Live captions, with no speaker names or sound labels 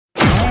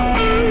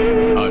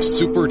a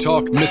Super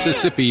Talk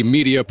Mississippi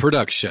media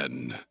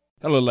production.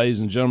 Hello, ladies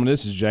and gentlemen.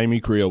 This is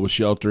Jamie Creel with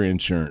Shelter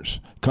Insurance.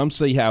 Come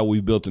see how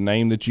we've built a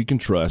name that you can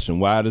trust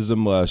and why it is a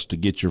must to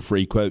get your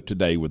free quote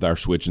today with our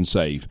Switch and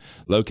Save.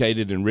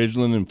 Located in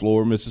Ridgeland and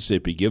Flora,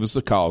 Mississippi. Give us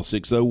a call,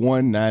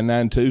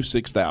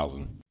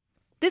 601-992-6000.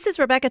 This is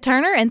Rebecca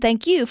Turner, and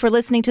thank you for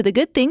listening to the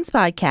Good Things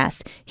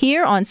Podcast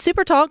here on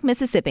Super Talk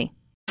Mississippi.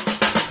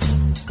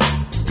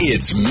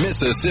 It's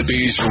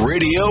Mississippi's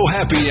Radio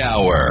Happy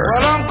Hour.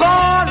 Well, I'm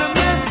going to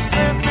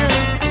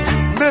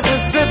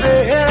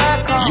Mississippi, here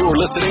I come. You're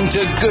listening to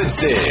Good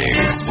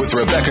Things with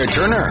Rebecca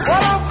Turner.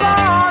 Well, I'm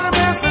going to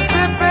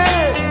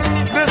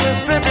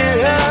Mississippi,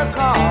 here I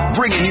come.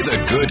 Bringing you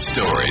the good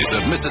stories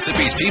of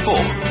Mississippi's people,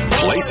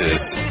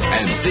 places,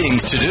 and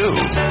things to do.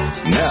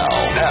 Now,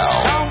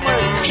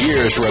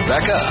 here's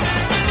Rebecca.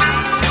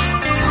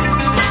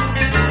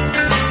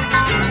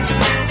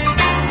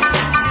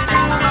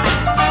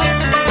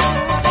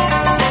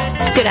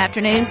 Good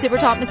afternoon, Super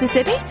Talk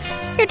Mississippi.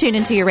 You're tuned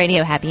into your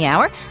Radio Happy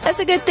Hour. That's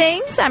the Good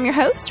Things. I'm your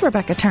host,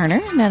 Rebecca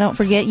Turner. Now, don't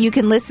forget, you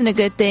can listen to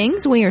Good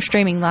Things. We are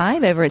streaming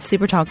live over at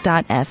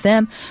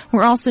supertalk.fm.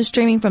 We're also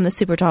streaming from the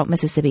Supertalk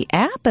Mississippi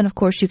app. And, of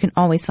course, you can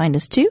always find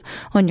us, too,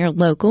 on your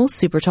local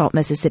Supertalk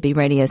Mississippi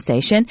radio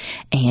station.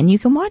 And you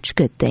can watch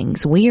Good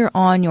Things. We are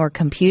on your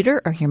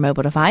computer or your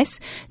mobile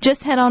device.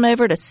 Just head on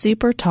over to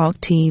Supertalk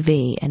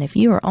TV. And if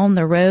you are on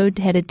the road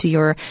headed to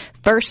your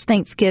first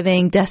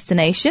Thanksgiving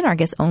destination, or I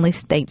guess only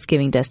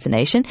Thanksgiving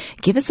destination,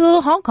 give us a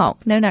little honk honk.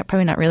 No,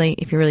 probably not really.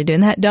 If you're really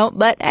doing that, don't.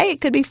 But, hey,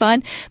 it could be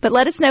fun. But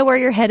let us know where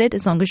you're headed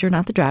as long as you're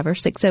not the driver.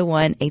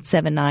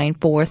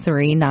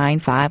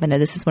 601-879-4395. I know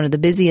this is one of the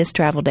busiest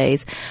travel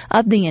days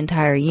of the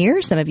entire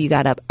year. Some of you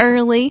got up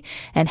early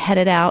and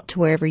headed out to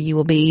wherever you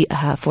will be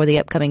for the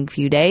upcoming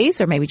few days,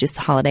 or maybe just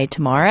the holiday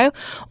tomorrow.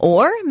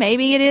 Or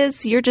maybe it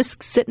is you're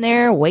just sitting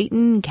there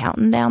waiting,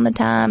 counting down the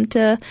time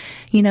to,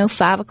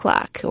 5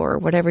 o'clock or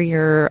whatever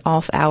your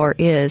off hour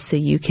is so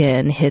you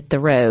can hit the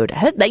road.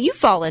 You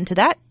fall into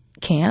that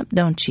camp,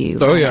 don't you?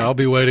 Oh, yeah. I'll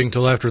be waiting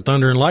till after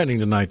thunder and lightning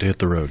tonight to hit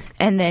the road.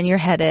 And then you're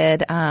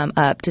headed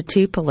up to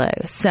Tupelo.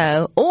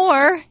 So,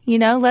 or,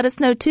 let us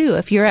know, too,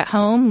 if you're at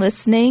home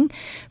listening,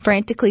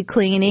 frantically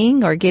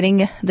cleaning or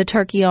getting the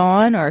turkey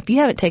on, or if you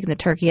haven't taken the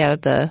turkey out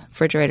of the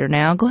refrigerator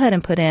now, go ahead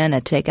and put in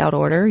a takeout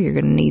order. You're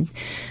going to need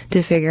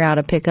to figure out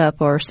a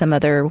pickup or some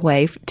other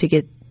way to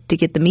get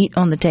the meat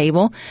on the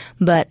table,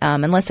 but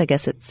unless I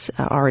guess it's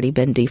already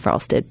been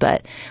defrosted.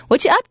 But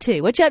what you up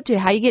to?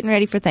 How you getting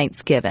ready for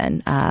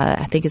Thanksgiving?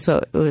 I think is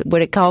what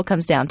it all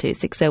comes down to.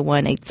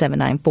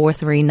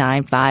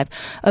 601-879-4395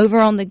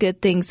 over on the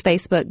Good Things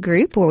Facebook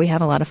group where we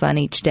have a lot of fun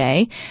each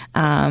day.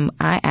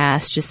 I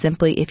asked just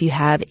simply if you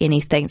have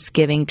any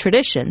Thanksgiving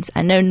traditions.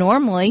 I know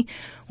normally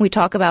we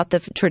talk about the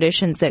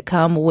traditions that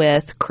come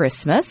with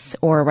Christmas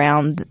or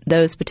around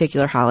those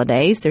particular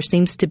holidays. There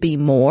seems to be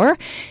more.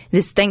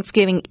 This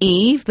Thanksgiving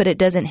Eve, but it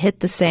doesn't hit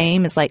the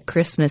same as like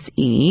Christmas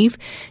Eve.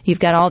 You've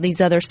got all these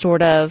other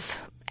sort of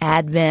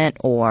Advent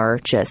or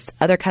just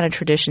other kind of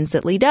traditions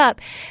that lead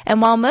up.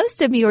 And while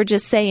most of you are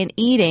just saying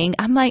eating,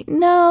 I'm like,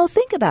 no,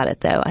 think about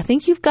it though. I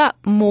think you've got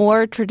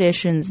more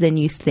traditions than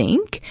you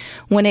think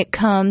when it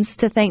comes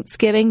to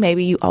Thanksgiving.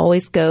 Maybe you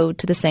always go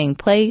to the same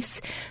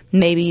place.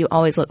 Maybe you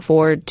always look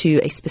forward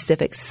to a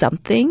specific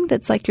something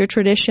that's like your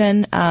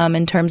tradition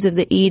in terms of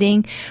the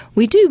eating.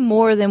 We do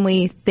more than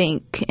we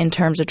think in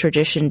terms of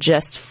tradition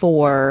just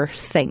for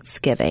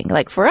Thanksgiving.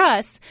 Like for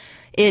us,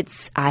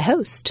 it's I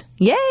host.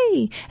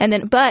 Yay! And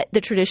then, but the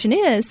tradition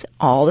is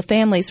all the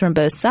families from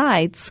both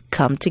sides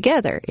come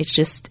together. It's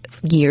just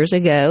years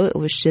ago, it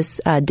was just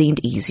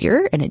deemed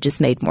easier and it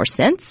just made more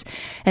sense.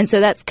 And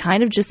so that's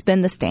kind of just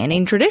been the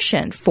standing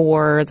tradition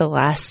for the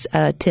last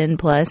 10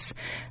 plus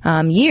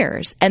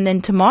years. And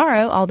then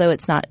tomorrow, although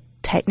it's not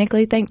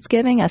technically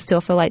Thanksgiving, I still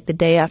feel like the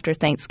day after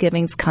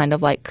Thanksgiving's kind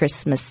of like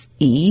Christmas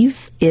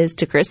Eve is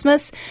to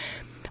Christmas.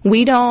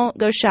 We don't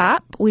go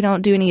shop. We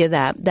don't do any of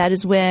that. That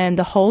is when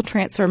the whole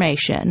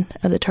transformation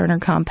of the Turner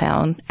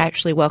compound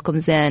actually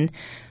welcomes in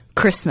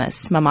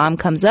Christmas. My mom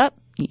comes up.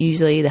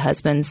 Usually the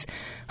husband's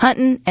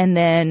hunting. And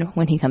then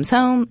when he comes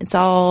home, it's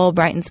all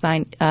bright and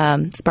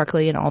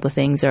sparkly and all the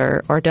things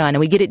are done.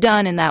 And we get it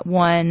done in that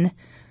one,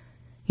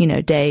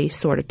 day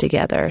sort of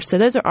together. So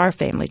those are our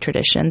family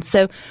traditions.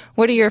 So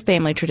what are your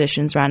family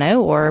traditions,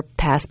 Rhino, or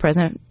past,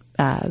 present,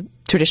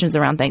 traditions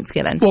around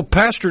Thanksgiving? Well,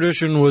 past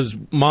tradition was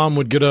Mom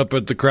would get up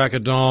at the crack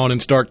of dawn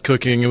and start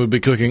cooking. It would be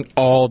cooking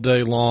all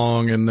day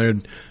long,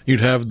 and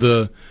you'd have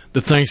the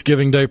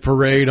Thanksgiving Day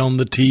parade on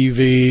the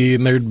TV,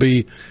 and there'd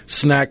be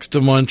snacks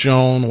to munch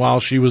on while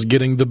she was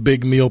getting the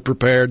big meal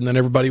prepared, and then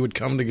everybody would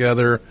come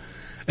together.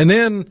 And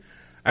then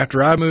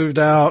after I moved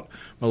out,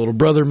 my little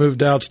brother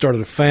moved out,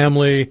 started a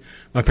family.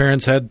 My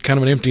parents had kind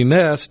of an empty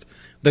nest.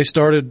 They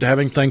started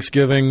having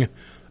Thanksgiving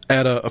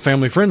at a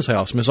family friend's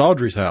house, Miss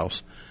Audrey's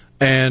house.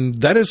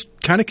 And that has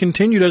kind of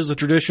continued as a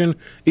tradition.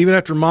 Even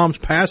after Mom's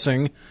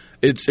passing,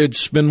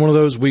 it's been one of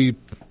those we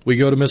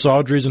go to Miss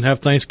Audrey's and have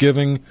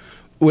Thanksgiving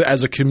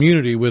as a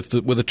community with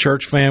a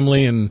church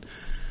family, and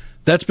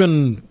that's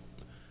been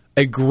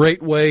a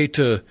great way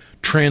to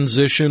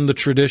transition the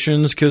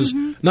traditions, because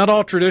not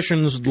all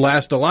traditions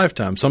last a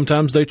lifetime.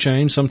 Sometimes they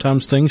change,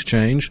 sometimes things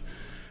change,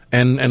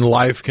 and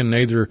life can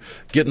either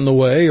get in the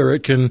way or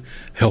it can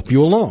help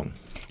you along.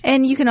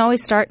 And you can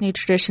always start new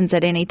traditions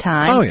at any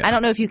time. Oh, yeah. I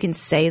don't know if you can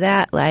say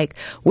that, like,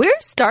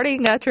 we're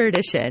starting a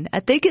tradition.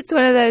 I think it's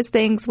one of those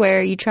things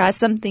where you try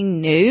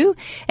something new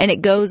and it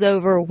goes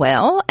over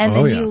well, and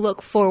then you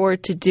look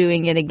forward to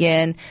doing it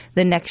again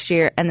the next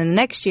year and then the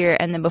next year,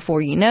 and then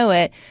before you know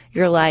it,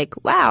 you're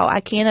like, wow, I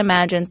can't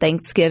imagine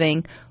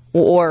Thanksgiving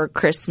or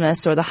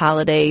Christmas or the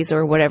holidays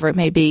or whatever it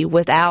may be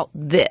without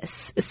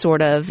this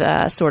sort of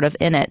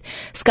in it.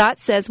 Scott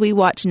says we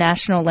watch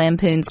National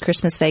Lampoon's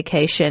Christmas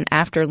Vacation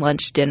after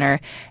lunch dinner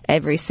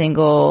every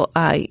single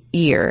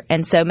year,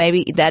 and so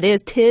maybe that is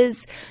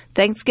his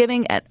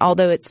Thanksgiving.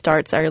 Although it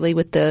starts early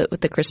with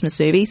the Christmas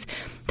movies,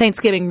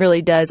 Thanksgiving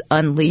really does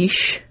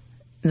unleash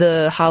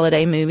the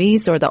holiday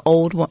movies, or the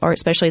old, or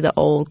especially the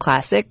old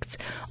classics,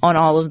 on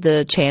all of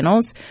the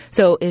channels.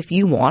 So if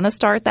you want to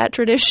start that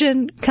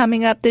tradition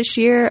coming up this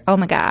year, oh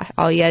my God,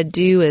 all you got to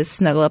do is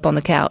snuggle up on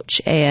the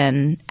couch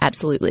and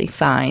absolutely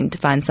find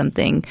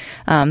something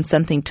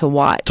to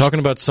watch.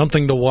 Talking about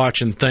something to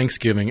watch in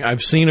Thanksgiving,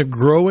 I've seen a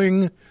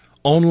growing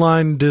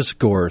online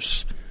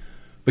discourse,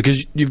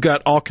 because you've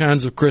got all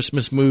kinds of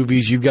Christmas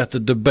movies. You've got the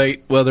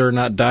debate whether or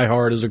not Die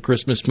Hard is a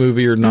Christmas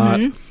movie or not.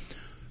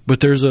 But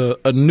there's a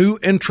new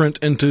entrant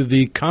into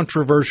the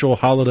controversial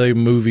holiday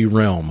movie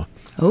realm.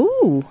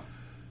 Ooh.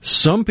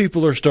 Some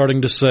people are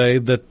starting to say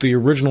that the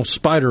original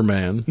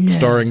Spider-Man,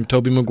 starring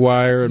Tobey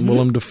Maguire and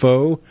Willem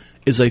Dafoe,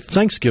 is a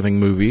Thanksgiving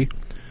movie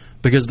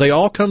because they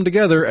all come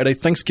together at a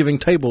Thanksgiving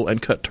table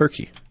and cut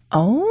turkey.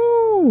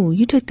 Oh,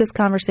 you took this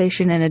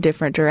conversation in a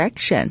different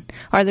direction.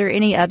 Are there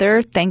any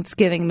other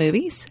Thanksgiving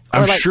movies?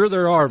 I'm sure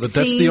there are, but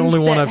that's the only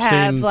one I've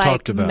seen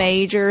talked about.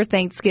 Major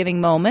Thanksgiving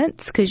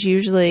moments, because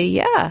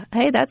usually,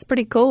 hey, that's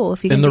pretty cool.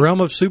 If you in the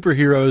realm of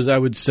superheroes, I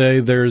would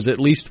say there's at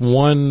least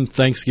one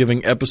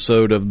Thanksgiving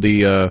episode of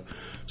the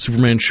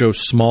Superman show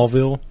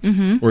Smallville,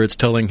 where it's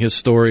telling his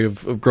story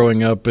of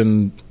growing up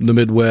in the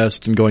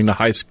Midwest and going to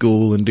high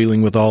school and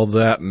dealing with all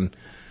that. And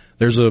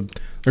there's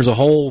a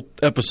whole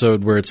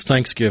episode where it's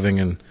Thanksgiving,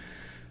 and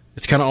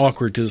it's kind of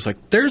awkward because it's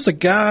like, there's a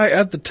guy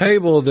at the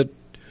table that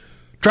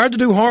tried to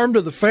do harm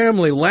to the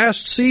family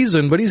last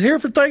season, but he's here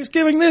for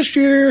Thanksgiving this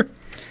year.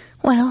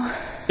 Well,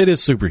 it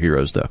is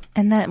superheroes, though.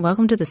 And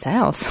welcome to the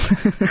South.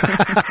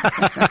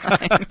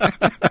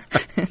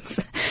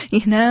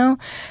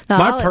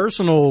 My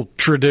personal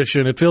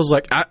tradition, it feels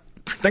like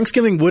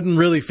Thanksgiving wouldn't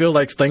really feel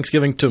like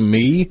Thanksgiving to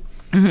me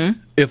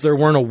if there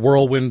weren't a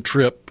whirlwind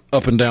trip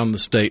up and down the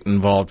state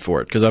involved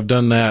for it, because I've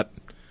done that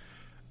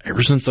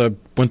ever since I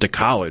went to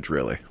college,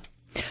 really.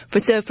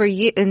 For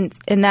you, and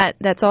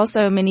that's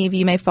also, many of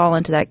you may fall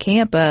into that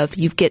camp of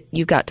you've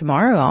got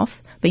tomorrow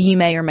off, but you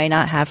may or may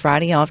not have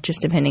Friday off,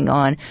 just depending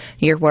on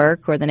your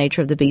work or the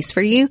nature of the beast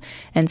for you.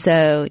 And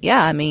so,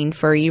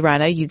 for you,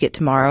 Rhino, you get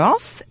tomorrow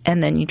off,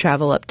 and then you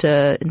travel up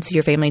and see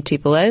your family in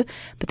Tupelo,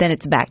 but then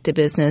it's back to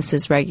business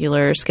as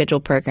regular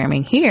scheduled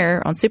programming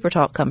here on Super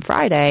Talk come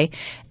Friday,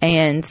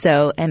 and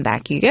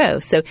back you go.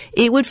 So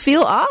it would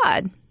feel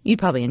odd. You'd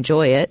probably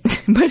enjoy it,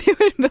 but it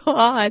would feel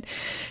odd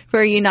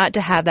for you not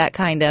to have that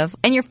kind of,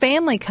 and your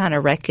family kind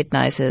of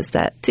recognizes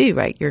that too,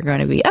 right? You're going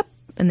to be up,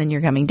 and then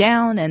you're coming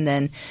down, and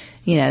then,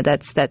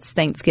 that's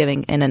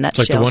Thanksgiving in a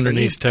nutshell. It's like the Wonder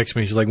Niece texts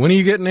me. She's like, when are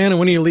you getting in and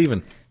when are you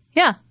leaving?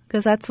 Yeah,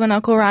 because that's when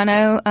Uncle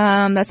Rhino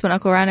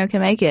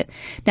can make it.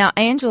 Now,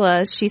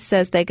 Angela, she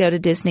says they go to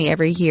Disney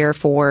every year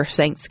for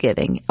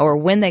Thanksgiving, or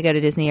when they go to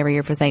Disney every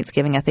year for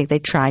Thanksgiving, I think they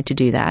try to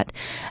do that.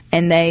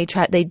 And they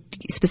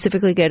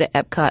specifically go to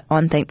Epcot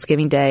on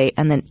Thanksgiving Day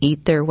and then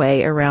eat their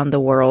way around the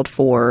world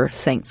for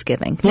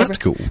Thanksgiving. Well, that's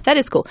cool. That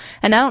is cool.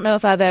 And I don't know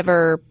if I've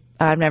never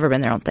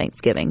been there on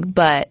Thanksgiving,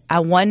 but I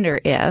wonder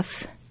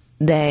if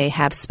they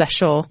have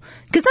special,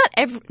 because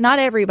not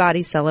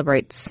everybody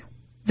celebrates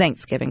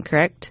Thanksgiving,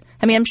 correct?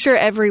 I mean, I'm sure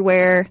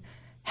everywhere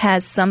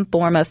has some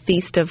form of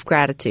feast of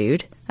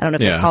gratitude. I don't know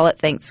if they call it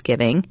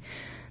Thanksgiving.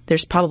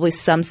 There's probably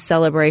some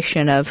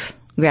celebration of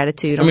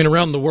gratitude.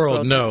 Around the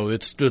world, no.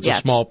 It's a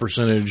small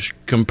percentage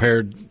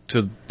compared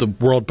to the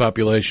world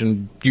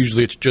population.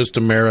 Usually it's just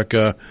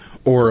America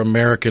or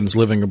Americans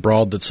living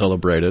abroad that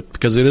celebrate it,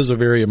 because it is a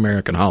very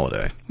American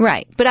holiday.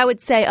 Right. But I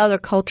would say other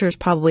cultures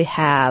probably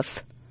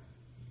have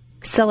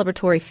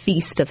celebratory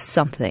feast of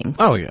something.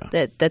 Oh,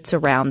 yeah. That's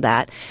around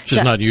that. It's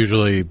just not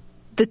usually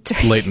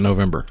late in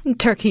November.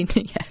 Turkey,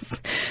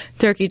 yes.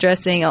 Turkey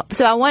dressing.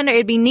 So I wonder,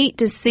 it'd be neat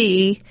to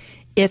see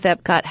if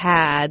Epcot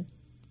had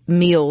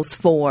meals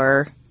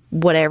for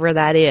whatever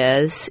that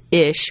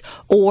is-ish,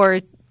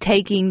 or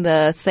taking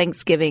the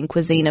Thanksgiving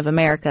cuisine of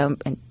America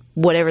and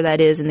whatever that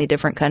is in the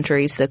different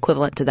countries, the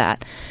equivalent to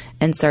that,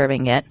 and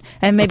serving it.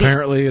 And maybe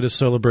apparently it is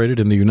celebrated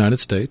in the United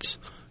States,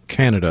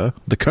 Canada,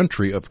 the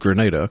country of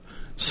Grenada,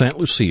 St.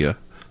 Lucia,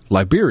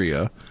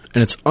 Liberia,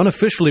 and it's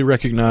unofficially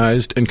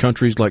recognized in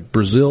countries like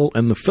Brazil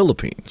and the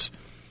Philippines.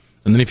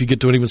 And then if you get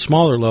to an even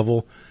smaller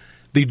level,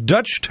 the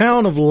Dutch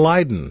town of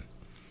Leiden.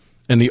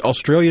 and the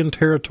Australian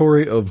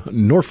territory of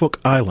Norfolk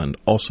Island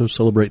also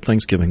celebrate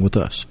Thanksgiving with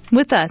us.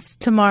 With us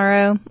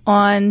tomorrow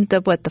on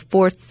the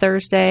fourth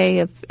Thursday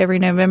of every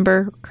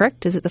November,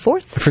 correct? Is it the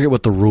 4th? I forget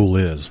what the rule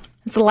is.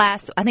 I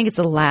think it's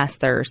the last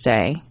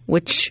Thursday,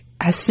 which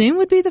I assume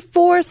would be the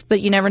 4th,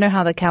 but you never know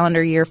how the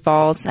calendar year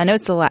falls. I know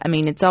it's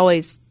it's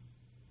always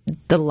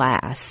the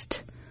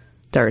last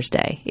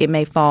Thursday. It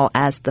may fall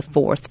as the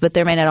 4th, but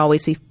there may not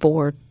always be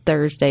 4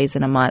 Thursdays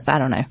in a month. I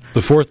don't know.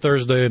 The 4th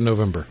Thursday in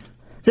November.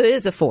 So it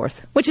is the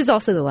 4th, which is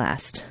also the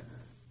last,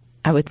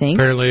 I would think.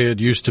 Apparently it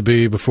used to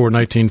be before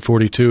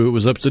 1942. It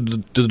was up to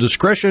the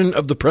discretion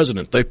of the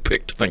president. They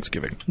picked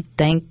Thanksgiving.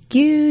 Thank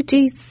you,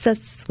 Jesus.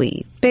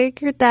 We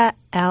figured that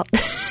out.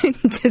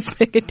 Just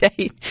pick a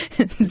date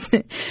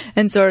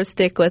and sort of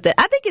stick with it.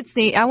 I think it's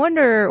neat. I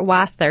wonder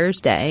why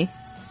Thursday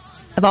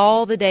of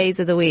all the days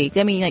of the week.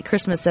 I mean, like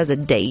Christmas has a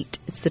date.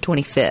 It's the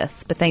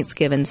 25th, but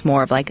Thanksgiving's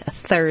more of like a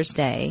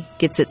Thursday,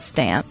 gets its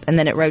stamp, and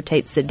then it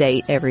rotates the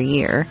date every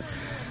year.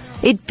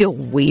 It'd feel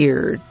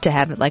weird to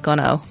have it like on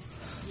a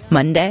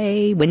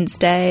Monday,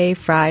 Wednesday,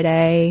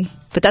 Friday,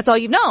 but that's all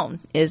you've known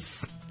is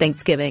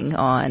Thanksgiving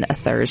on a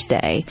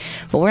Thursday.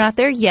 But we're not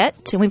there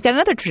yet, and we've got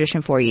another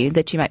tradition for you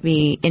that you might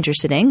be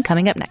interested in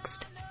coming up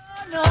next.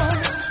 No,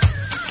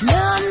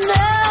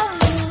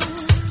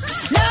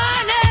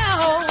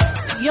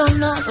 you're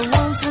not the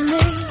one for me.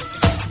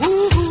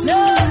 Ooh,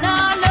 no.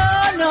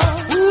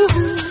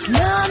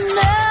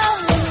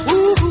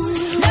 Ooh,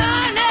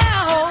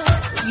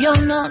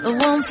 you're not the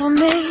one for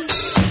me.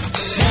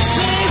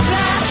 Big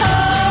black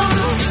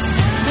house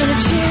and a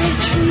cherry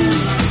tree.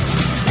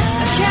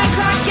 I can't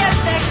quite get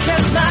there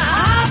 'cause my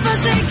heart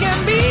forsaken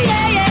me.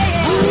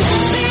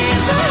 Big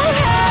black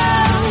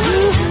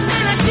house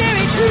and a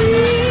cherry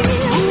tree.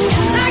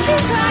 I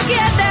can't quite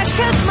get there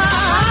 'cause my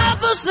heart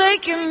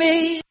forsaken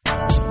me.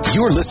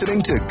 You're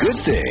listening to Good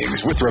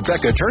Things with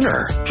Rebecca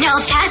Turner Now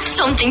that's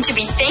something to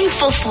be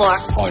thankful for.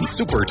 on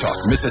Super Talk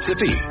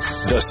Mississippi,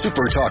 the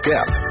Super Talk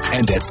app,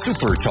 and at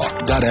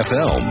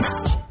supertalk.fm.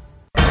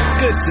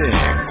 Good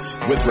Things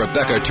with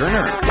Rebecca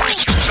Turner.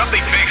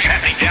 Something big's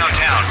happening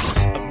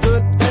downtown.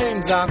 Good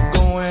things are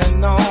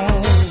going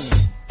on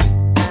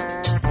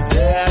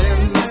there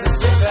in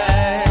Mississippi.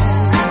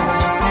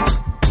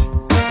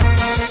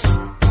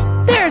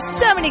 There are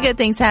so many good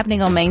things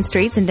happening on main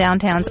streets and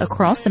downtowns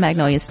across the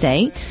Magnolia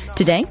State.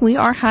 Today, we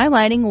are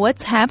highlighting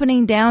what's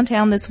happening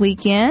downtown this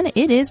weekend.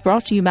 It is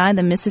brought to you by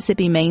the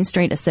Mississippi Main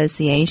Street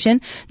Association.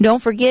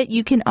 Don't forget,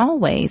 you can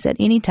always, at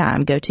any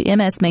time, go to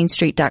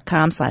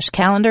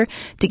msmainstreet.com/calendar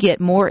to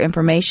get more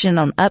information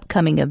on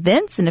upcoming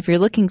events. And if you're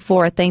looking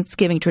for a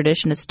Thanksgiving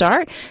tradition to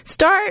start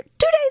 2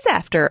 days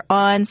after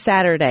on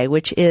Saturday,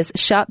 which is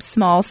Shop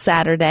Small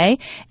Saturday.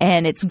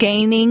 And it's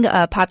gaining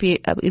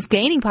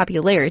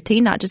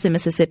popularity, not just in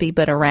Mississippi,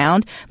 but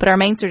around. But our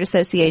Main Street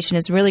Association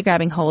is really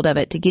grabbing hold of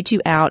it to get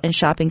you out and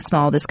shopping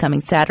small this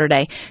coming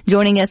Saturday.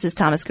 Joining us is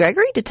Thomas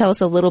Gregory to tell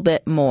us a little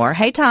bit more.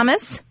 Hey,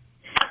 Thomas.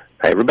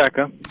 Hey,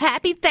 Rebecca.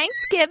 Happy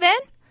Thanksgiving.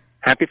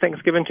 Happy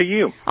Thanksgiving to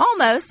you.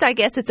 Almost. I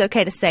guess it's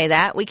okay to say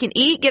that. We can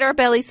eat, get our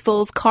bellies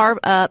full, carve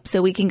up,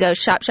 so we can go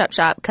shop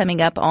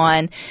coming up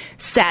on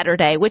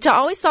Saturday, which I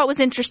always thought was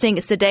interesting.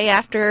 It's the day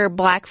after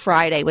Black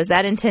Friday. Was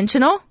that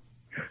intentional?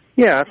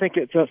 Yeah, I think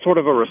it's a sort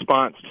of a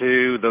response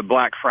to the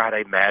Black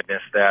Friday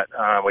madness that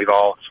we've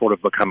all sort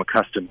of become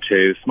accustomed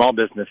to. Small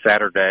Business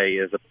Saturday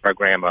is a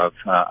program of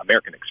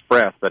American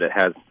Express, but it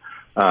has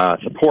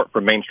support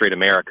from Main Street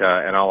America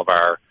and all of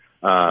our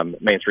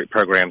Main Street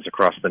programs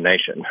across the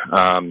nation.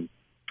 And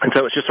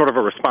so it's just sort of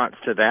a response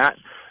to that,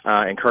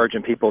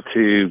 encouraging people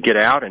to get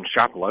out and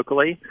shop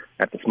locally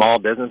at the small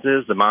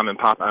businesses, the mom and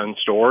pop owned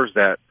stores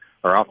that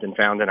are often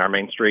found in our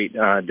Main Street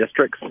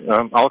districts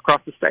all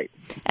across the state.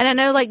 And I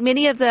know, like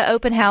many of the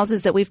open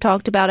houses that we've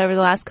talked about over the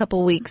last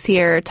couple of weeks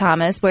here,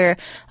 Thomas, where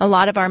a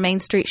lot of our Main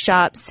Street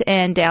shops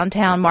and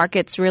downtown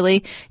markets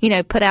really,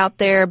 put out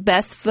their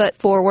best foot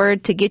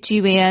forward to get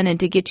you in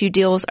and to get you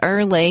deals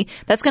early.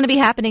 That's going to be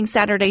happening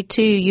Saturday,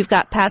 too. You've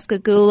got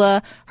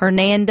Pascagoula,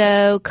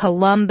 Hernando,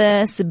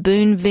 Columbus,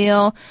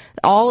 Boonville,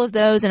 all of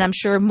those, and I'm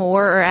sure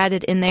more are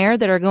added in there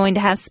that are going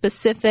to have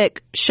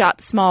specific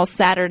Shop Small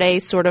Saturday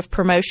sort of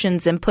promotions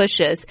and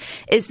pushes.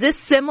 Is this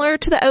similar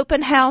to the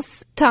open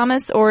house,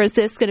 Thomas, or is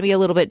this going to be a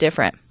little bit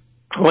different?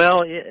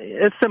 Well,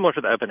 it's similar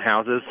to the open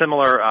houses,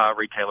 similar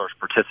retailers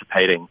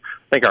participating.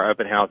 I think our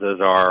open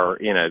houses are,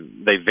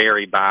 they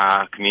vary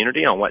by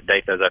community on what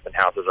date those open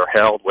houses are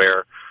held,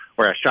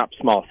 whereas Shop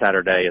Small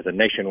Saturday is a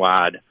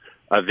nationwide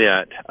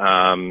event,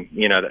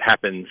 that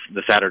happens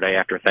the Saturday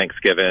after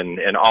Thanksgiving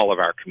in all of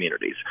our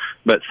communities.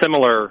 But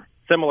similar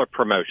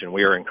promotion.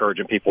 We are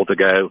encouraging people to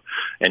go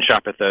and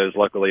shop at those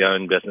locally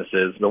owned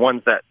businesses, the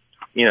ones that,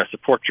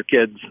 support your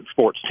kids'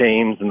 sports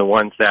teams and the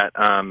ones that,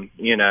 are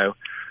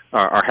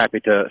happy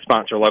to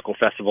sponsor local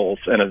festivals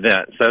and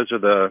events. Those are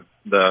the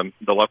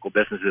local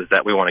businesses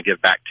that we want to give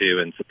back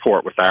to and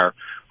support with our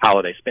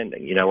holiday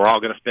spending. We're all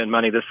going to spend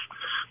money this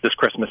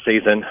Christmas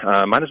season.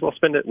 Might as well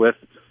spend it with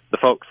the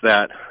folks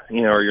that,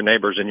 are your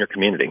neighbors in your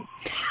community.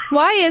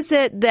 Why is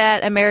it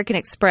that American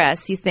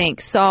Express, you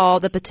think, saw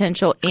the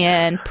potential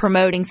in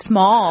promoting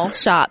small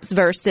shops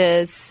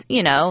versus,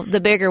 the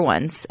bigger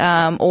ones,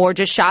 or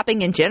just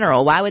shopping in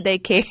general? Why would they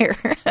care?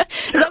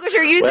 As long as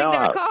you're using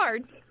their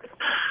card.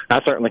 I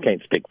certainly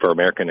can't speak for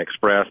American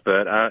Express,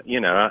 but,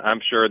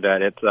 I'm sure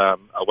that it's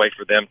a way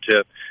for them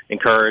to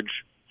encourage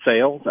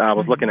sales. I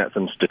was looking at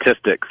some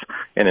statistics,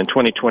 and in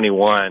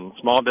 2021,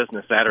 Small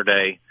Business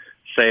Saturday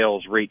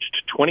sales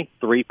reached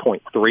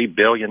 $23.3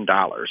 billion,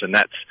 and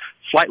that's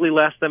slightly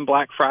less than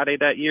Black Friday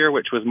that year,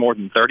 which was more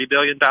than $30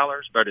 billion,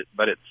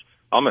 but it's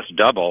almost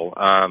double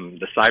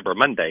the Cyber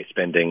Monday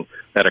spending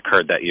that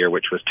occurred that year,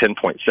 which was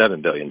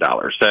 $10.7 billion.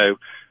 So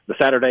the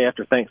Saturday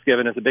after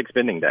Thanksgiving is a big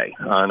spending day.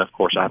 And, of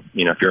course, if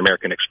you're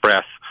American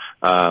Express,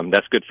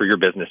 that's good for your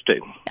business, too.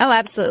 Oh,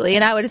 absolutely.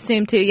 And I would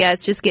assume, too,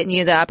 it's just getting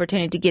you the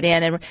opportunity to get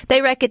in. And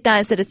they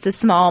recognize that it's the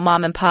small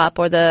mom and pop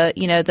or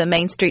the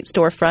Main Street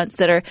storefronts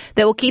that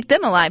will keep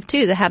them alive,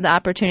 too, that have the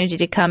opportunity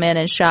to come in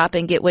and shop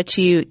and get what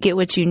you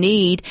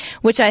need,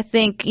 which I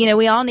think,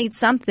 we all need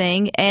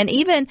something. And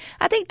even,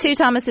 I think, too,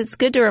 Thomas, it's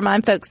good to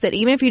remind folks that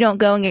even if you don't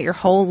go and get your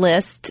whole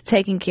list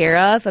taken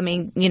care of,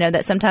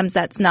 that sometimes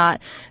that's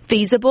not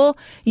feasible,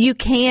 you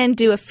can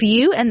do a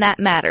few, and that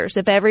matters.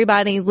 If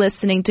everybody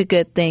listening to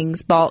Good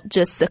Things bought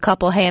just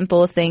a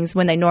handful of things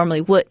when they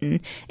normally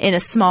wouldn't in a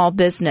small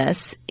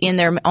business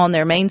on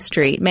their main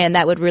street, man,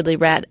 that would really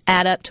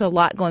add up to a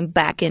lot going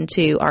back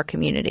into our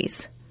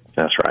communities.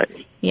 That's right.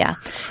 Yeah.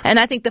 And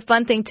I think the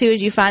fun thing, too,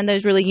 is you find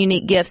those really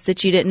unique gifts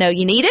that you didn't know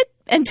you needed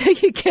until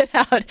you get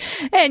out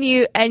and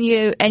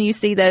you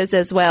see those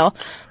as well.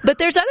 But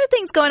there's other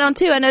things going on,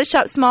 too. I know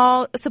Shop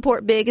Small,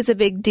 Support Big is a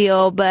big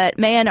deal, but,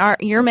 man,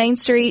 your Main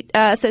Street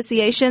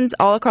associations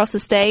all across the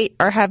state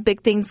have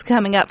big things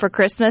coming up for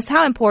Christmas.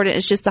 How important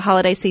is just the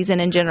holiday season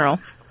in general?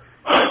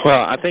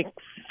 Well, I think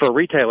for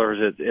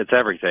retailers, it's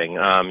everything.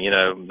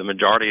 The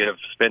majority of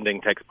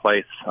spending takes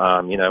place,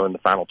 in the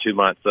final 2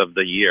 months of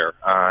the year.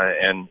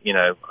 And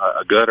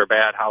a good or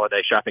bad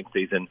holiday shopping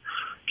season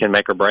can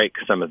make or break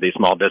some of these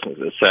small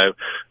businesses. So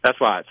that's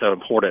why it's so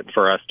important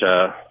for us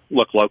to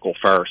look local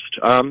first.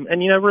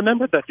 And,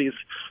 remember that these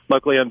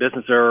locally owned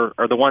businesses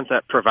are the ones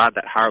that provide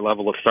that higher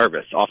level of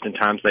service.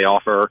 Oftentimes they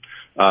offer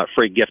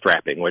free gift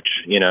wrapping, which,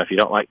 if you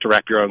don't like to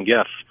wrap your own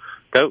gifts,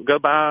 go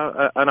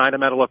buy an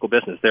item at a local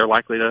business. They're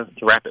likely to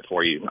wrap it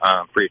for you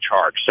free of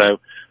charge. So,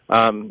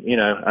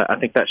 I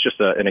think that's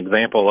just an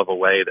example of a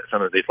way that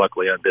some of these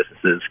locally owned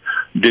businesses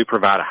do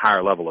provide a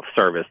higher level of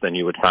service than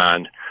you would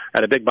find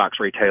at a big box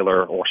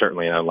retailer or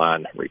certainly an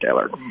online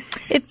retailer.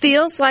 It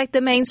feels like the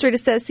Main Street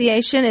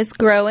Association is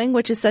growing,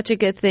 which is such a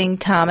good thing,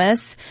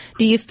 Thomas.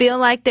 Do you feel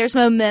like there's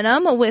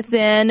momentum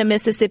within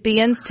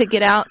Mississippians to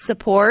get out,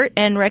 support,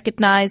 and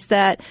recognize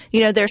that,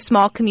 their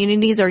small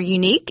communities are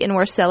unique and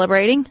worth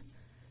celebrating?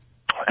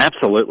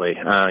 Absolutely.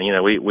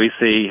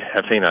 We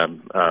have seen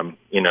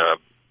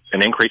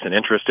an increase in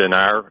interest in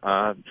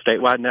our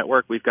statewide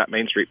network. We've got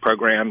Main Street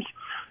programs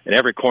in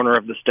every corner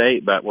of the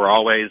state, but we're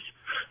always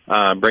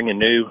bringing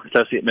new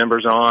associate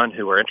members on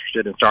who are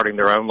interested in starting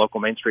their own local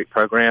Main Street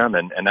program,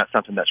 and that's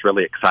something that's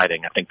really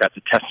exciting. I think that's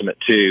a testament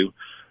to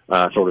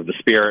sort of the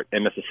spirit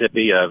in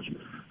Mississippi of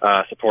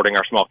supporting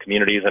our small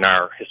communities and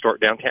our historic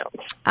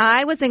downtowns.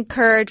 I was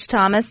encouraged,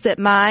 Thomas, that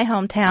my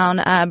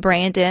hometown,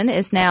 Brandon,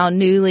 is now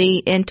newly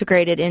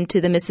integrated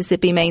into the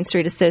Mississippi Main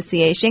Street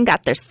Association,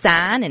 got their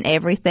sign and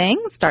everything,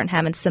 starting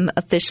having some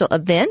official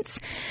events.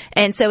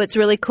 And so it's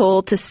really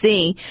cool to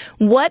see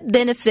what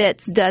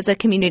benefits does a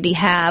community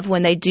have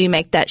when they do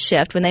make that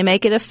shift, when they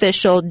make it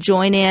official,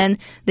 join in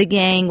the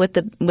gang with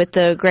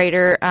the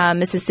greater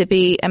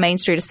Mississippi Main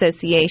Street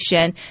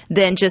Association,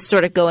 than just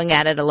sort of going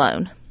at it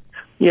alone.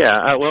 Yeah,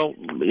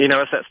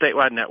 it's that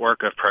statewide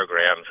network of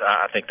programs.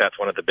 I think that's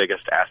one of the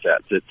biggest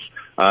assets. It's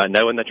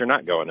knowing that you're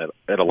not going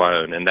it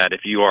alone, and that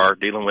if you are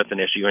dealing with an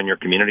issue in your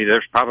community,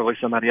 there's probably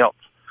somebody else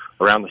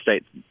around the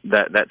state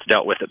that's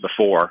dealt with it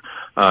before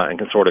and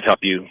can sort of help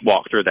you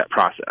walk through that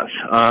process.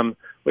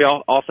 We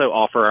also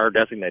offer our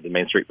designated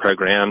Main Street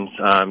programs,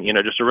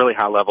 just a really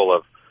high level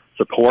of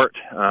support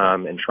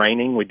and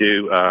training. We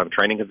do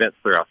training events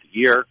throughout the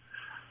year,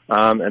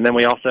 and then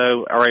we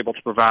also are able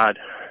to provide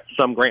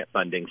some grant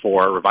funding for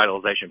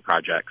revitalization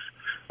projects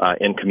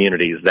in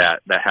communities that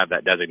have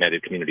that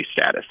designated community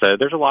status. So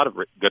there's a lot of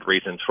good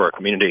reasons for a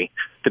community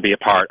to be a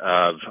part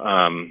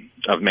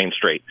of Main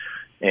Street.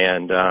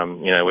 And,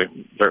 we're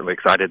certainly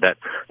excited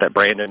that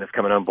Brandon is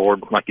coming on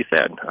board, like you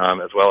said,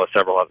 as well as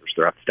several others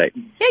throughout the state.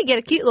 Yeah, you get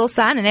a cute little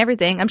sign and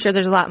everything. I'm sure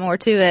there's a lot more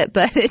to it,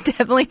 but it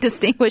definitely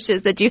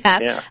distinguishes that you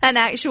have an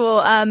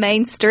actual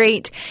Main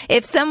Street.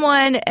 If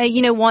someone,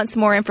 wants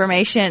more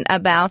information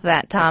about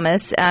that,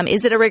 Thomas,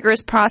 is it a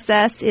rigorous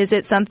process? Is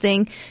it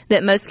something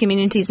that most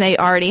communities may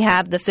already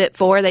have the fit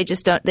for? They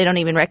just don't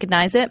even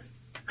recognize it?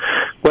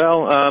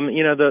 Well,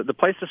 the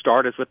place to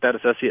start is with that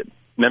associate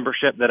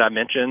membership that I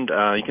mentioned.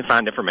 You can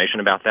find information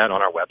about that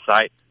on our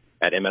website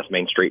at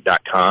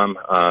msmainstreet.com.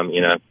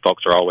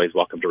 Folks are always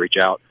welcome to reach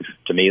out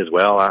to me as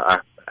well. I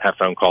have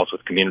phone calls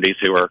with communities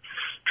who are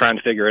trying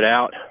to figure it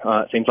out,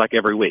 it seems like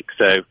every week.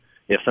 So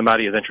if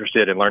somebody is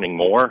interested in learning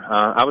more,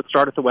 I would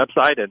start at the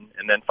website and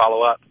then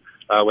follow up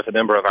with a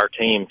member of our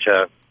team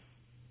to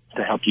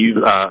help you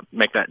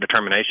make that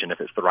determination if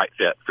it's the right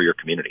fit for your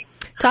community.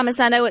 Thomas,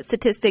 I know what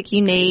statistic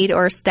you need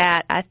or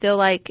stat. I feel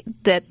like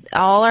that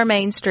all our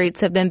main streets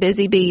have been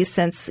busy bees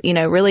since,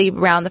 really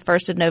around the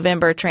 1st of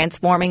November,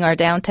 transforming our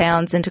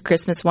downtowns into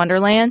Christmas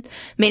wonderland.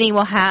 Many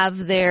will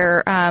have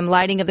their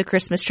lighting of the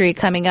Christmas tree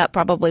coming up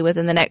probably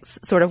within the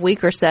next sort of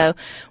week or so.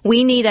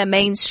 We need a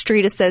Main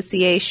Street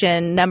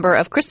Association number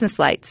of Christmas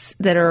lights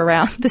that are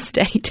around the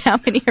state. How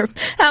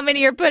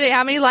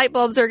many light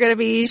bulbs are going to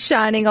be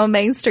shining on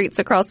main streets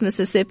across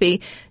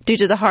Mississippi due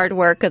to the hard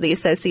work of the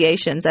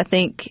associations? I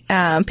think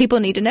people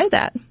need to know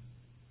that.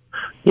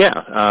 Yeah,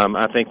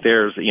 I think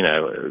there's,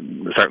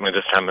 certainly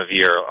this time of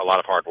year, a lot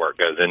of hard work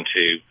goes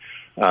into,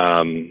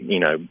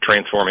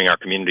 transforming our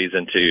communities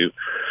into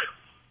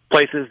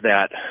places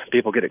that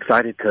people get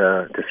excited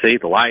to see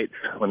the lights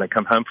when they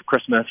come home for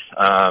Christmas.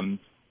 A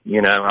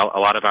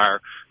lot of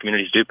our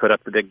communities do put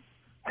up the big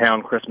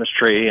town Christmas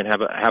tree and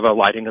have a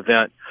lighting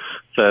event.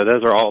 So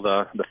those are all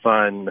the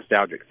fun,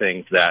 nostalgic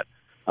things that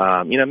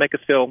make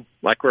us feel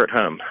like we're at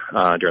home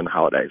during the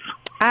holidays.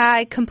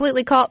 I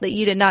completely caught that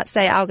you did not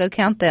say I'll go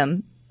count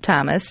them,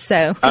 Thomas.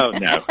 So. Oh,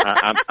 no.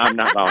 I'm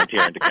not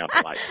volunteering to count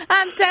the lights.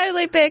 I'm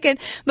totally picking.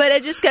 But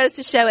it just goes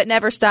to show it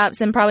never stops.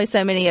 And probably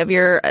so many of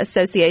your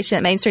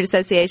Main Street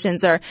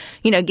associations are,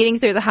 getting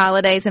through the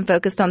holidays and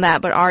focused on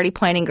that, but already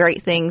planning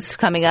great things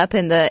coming up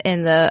in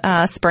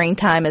the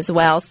springtime as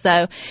well.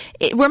 So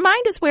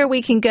remind us where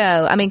we can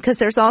go. Because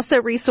there's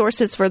also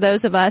resources for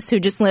those of us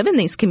who just live in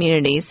these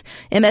communities.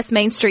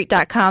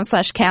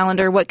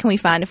 msmainstreet.com/calendar. What can we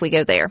find if we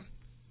go there?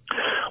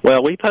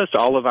 Well, we post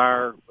all of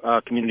our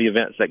community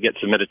events that get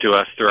submitted to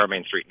us through our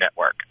Main Street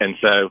network. And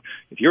so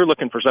if you're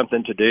looking for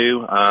something to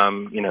do,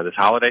 this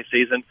holiday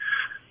season,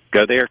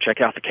 go there, check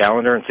out the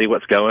calendar and see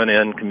what's going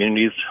in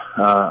communities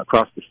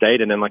across the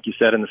state. And then, like you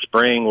said, in the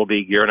spring, we'll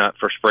be gearing up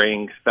for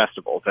spring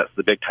festivals. That's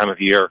the big time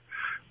of year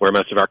where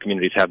most of our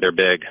communities have their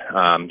big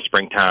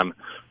springtime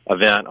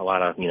event, a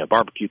lot of,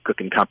 barbecue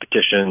cooking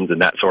competitions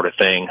and that sort of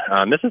thing.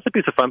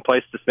 Mississippi's a fun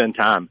place to spend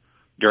time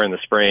during the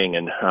spring.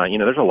 And,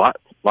 there's a lot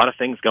of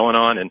things going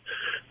on in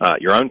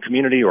your own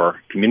community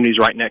or communities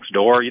right next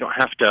door. You don't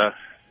have to,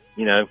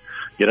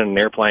 get on an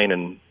airplane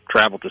and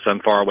travel to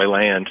some faraway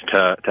land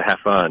to have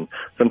fun.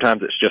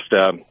 Sometimes it's just,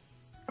 a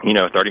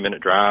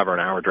 30-minute drive or an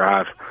hour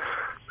drive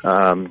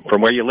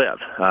from where you live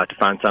to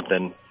find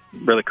something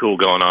really cool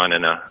going on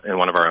in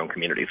one of our own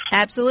communities.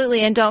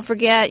 Absolutely. And don't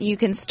forget, you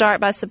can start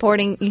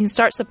supporting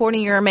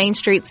your Main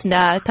Streets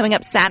coming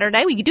up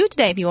Saturday. We could do it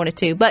today if you wanted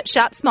to, but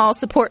Shop Small,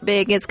 Support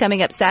Big is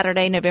coming up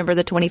Saturday, November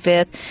the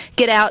 25th.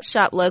 Get out,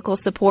 shop local,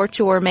 support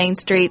your Main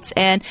Streets,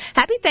 and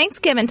happy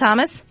Thanksgiving,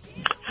 Thomas.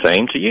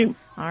 Same to you.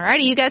 All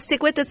righty, you guys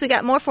stick with us. We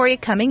got more for you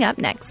coming up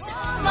next.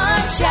 My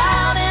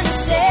child in a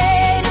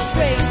state of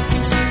grace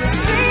when she was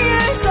 3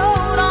 years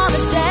old on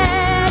her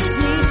daddy's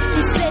knee.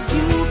 He said,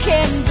 you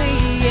can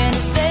be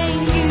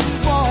anything you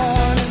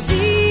want to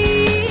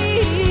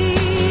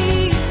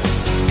be.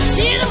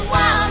 She's a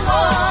wild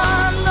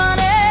one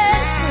running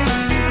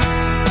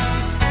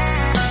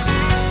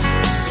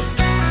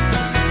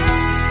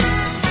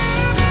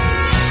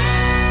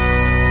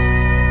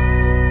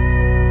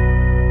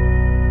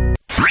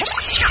free.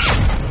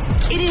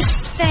 It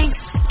is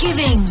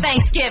Thanksgiving.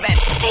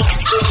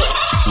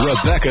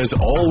 Rebecca's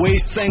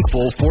always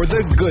thankful for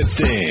the good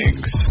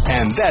things,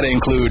 and that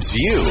includes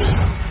you.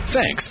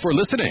 Thanks for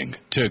listening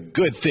to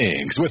Good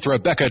Things with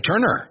Rebecca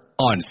Turner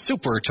on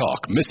Super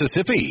Talk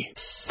Mississippi.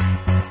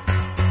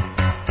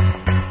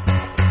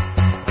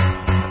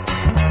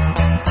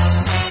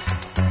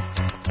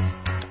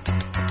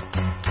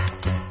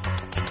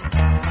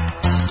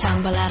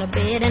 Tumble out of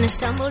bed and I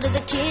stumble to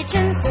the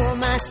kitchen, pour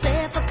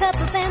myself a cup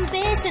of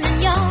ambition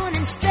and yawn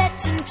and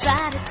stretch and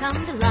try to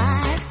come to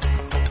life.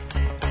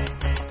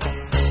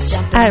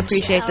 I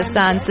appreciate the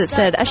signs that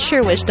said, I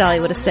sure wish Dolly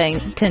would have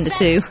sang 10 to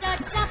 2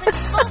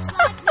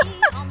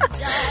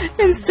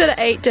 instead of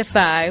 8 to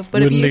 5.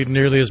 But you wouldn't need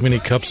nearly as many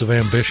cups of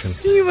ambition.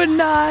 You would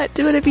not.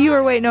 But if you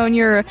were waiting on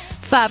your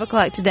 5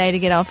 o'clock today to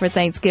get off for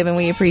Thanksgiving,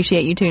 we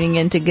appreciate you tuning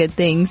in to Good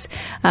Things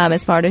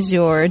as part of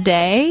your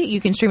day.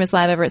 You can stream us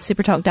live over at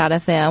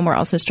supertalk.fm. We're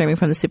also streaming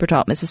from the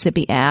Supertalk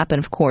Mississippi app.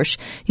 And, of course,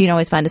 you can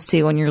always find us,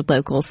 too, on your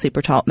local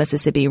Supertalk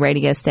Mississippi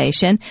radio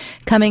station.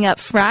 Coming up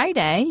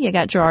Friday, you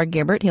got Gerard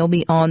Gilbert. He'll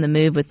be on the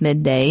move with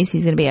Middays.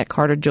 He's going to be at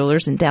Carter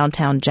Jewelers in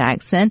downtown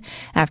Jackson.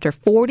 After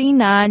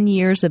 49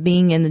 years of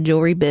being in the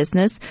jewelry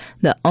business,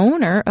 the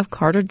owner of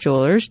Carter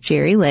Jewelers,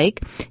 Jerry Lake,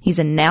 he's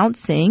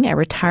announcing a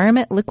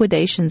retirement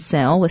liquidation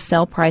sale with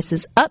sale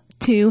prices up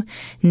to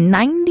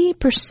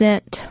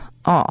 90%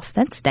 off.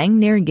 That's dang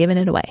near giving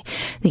it away.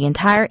 The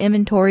entire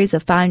inventories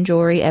of fine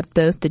jewelry at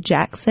both the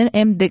Jackson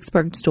and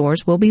Vicksburg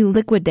stores will be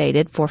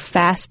liquidated for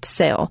fast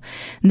sale.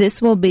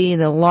 This will be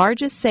the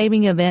largest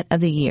saving event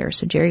of the year.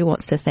 So Jerry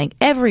wants to thank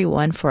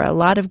everyone for a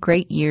lot of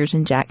great years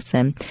in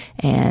Jackson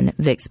and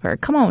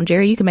Vicksburg. Come on,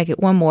 Jerry, you can make it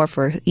one more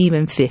for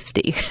even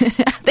 50.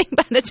 I think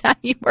by the time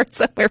you work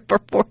somewhere for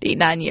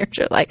 49 years,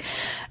 you're like,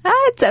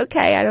 it's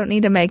okay. I don't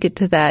need to make it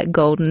to that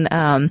golden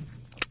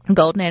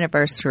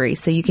anniversary.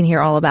 So you can hear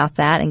all about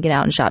that and get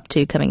out and shop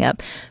too coming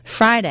up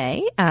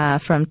Friday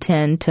from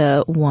 10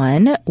 to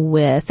 1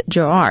 with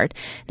Gerard.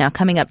 Now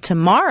coming up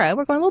tomorrow,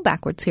 we're going a little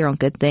backwards here on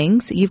Good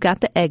Things. You've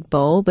got the Egg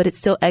Bowl, but it's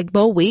still Egg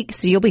Bowl week,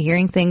 so you'll be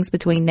hearing things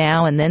between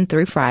now and then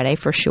through Friday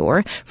for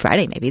sure.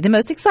 Friday may be the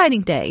most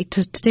exciting day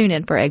to tune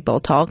in for Egg Bowl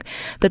talk.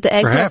 But the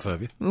Egg Bowl, half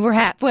of you.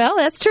 Well,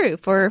 that's true.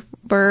 For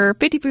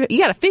 50%,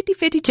 you got a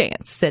 50-50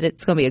 chance that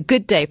it's going to be a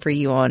good day for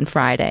you on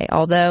Friday.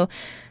 Although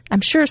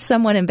I'm sure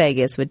someone in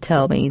Vegas would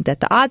tell me that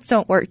the odds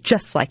don't work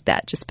just like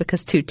that, just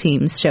because two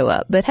teams show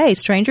up. But hey,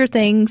 stranger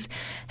things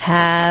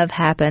have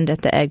happened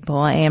at the Egg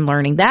Bowl. I am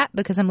learning that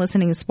because I'm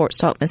listening to Sports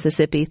Talk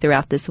Mississippi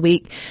throughout this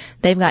week.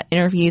 They've got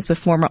interviews with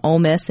former Ole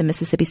Miss and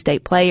Mississippi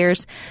State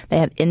players. They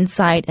have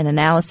insight and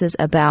analysis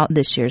about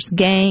this year's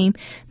game.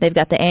 They've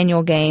got the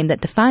annual game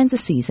that defines the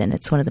season.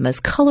 It's one of the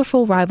most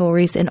colorful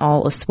rivalries in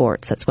all of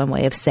sports. That's one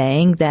way of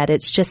saying that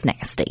it's just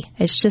nasty.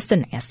 It's just a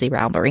nasty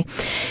rivalry.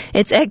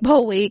 It's Egg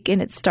Bowl week,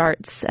 and it starts.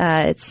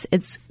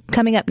 It's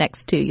coming up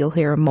next too. You'll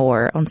hear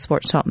more on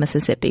Sports Talk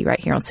Mississippi right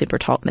here on Super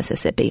Talk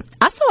Mississippi.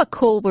 I saw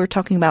we were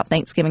talking about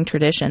Thanksgiving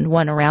tradition,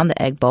 one around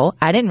the Egg Bowl.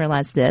 I didn't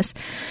realize this,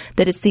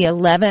 that it's the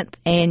 11th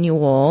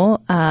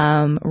annual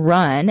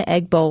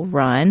Egg Bowl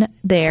run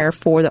there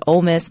for the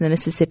Ole Miss and the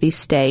Mississippi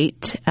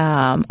State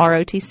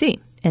ROTC.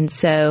 And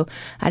so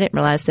I didn't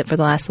realize that for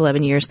the last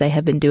 11 years they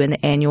have been doing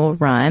the annual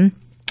run.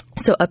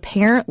 So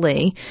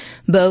apparently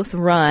both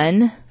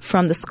run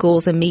from the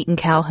schools and meet in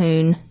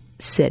Calhoun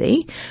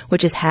City,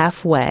 which is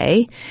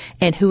halfway,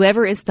 and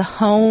whoever is the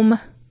home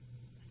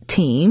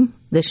team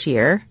this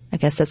year, I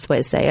guess that's the way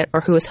to say it,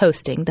 or who is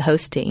hosting, the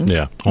host team.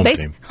 Yeah, home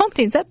team. Home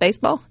team, is that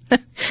baseball?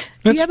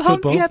 You have a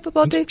football. You have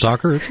football too? It's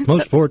soccer, it's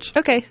most sports.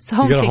 Okay, so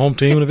home you got team. a home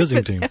team and a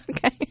visiting team.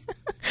 Okay.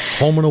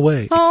 Home and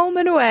away. Home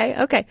and away.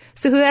 Okay,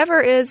 so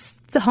whoever is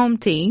the home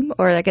team,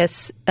 or I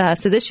guess,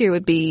 so this year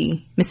would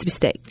be Mississippi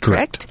State,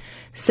 correct?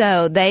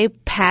 So they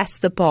pass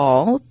the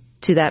ball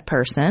to that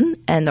person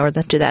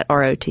to that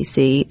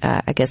ROTC,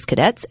 I guess,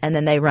 cadets, and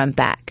then they run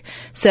back.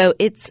 So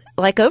it's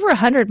like over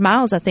 100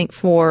 miles, I think,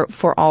 for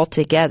all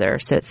together.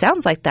 So it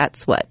sounds like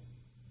that's what,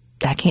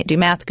 I can't do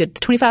math good,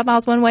 25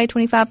 miles one way,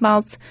 25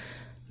 miles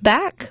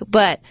back,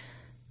 but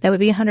that would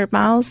be 100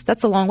 miles.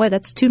 That's a long way.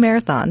 That's 2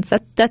 marathons.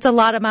 That's a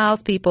lot of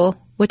miles, people,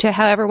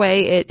 however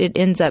way it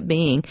ends up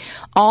being,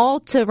 all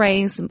to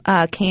raise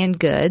canned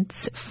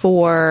goods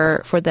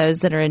for those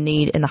that are in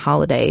need in the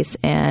holidays.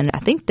 And I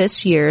think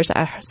this year's,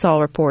 I saw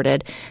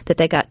reported that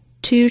they got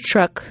 2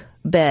 truck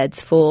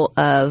beds full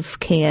of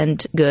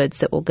canned goods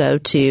that will go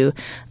to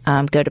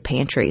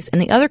pantries.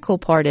 And the other cool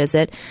part is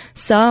that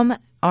some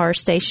are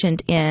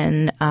stationed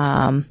in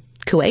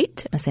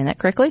Kuwait. Am I saying that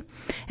correctly?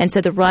 And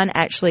so the run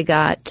actually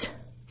got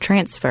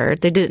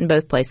transferred. They did it in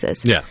both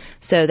places. Yeah.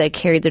 So they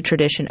carried the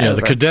tradition over. Yeah,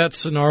 the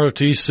cadets in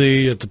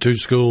ROTC at the 2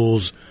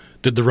 schools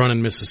did the run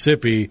in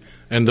Mississippi,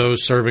 and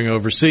those serving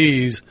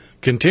overseas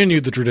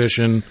continued the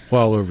tradition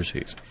while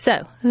overseas.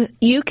 So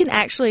you can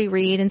actually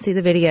read and see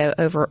the video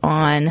over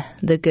on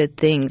the Good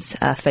Things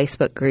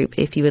Facebook group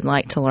if you would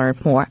like to learn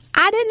more.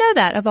 I didn't know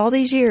that of all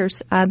these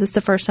years. This is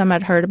the first time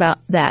I'd heard about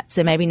that.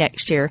 So maybe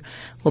next year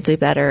we'll do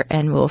better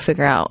and we'll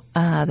figure out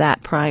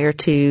that prior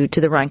to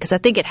the run, because I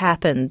think it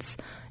happens.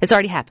 It's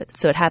already happened.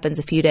 So it happens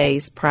a few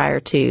days prior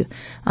to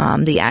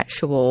the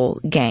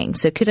actual game.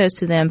 So kudos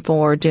to them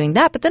for doing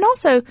that. But then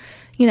also,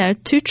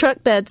 2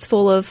 truck beds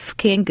full of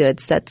canned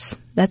goods. That's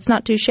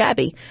not too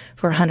shabby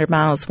for 100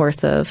 miles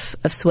worth of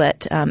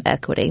sweat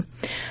equity.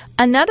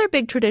 Another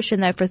big tradition,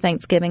 though, for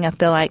Thanksgiving, I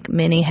feel like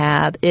many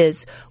have,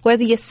 is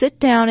whether you sit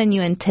down and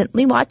you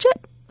intently watch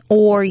it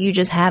or you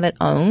just have it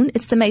on,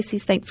 it's the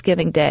Macy's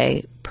Thanksgiving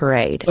Day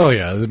Parade. Oh,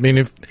 yeah. I mean,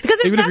 even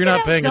if you're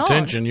not paying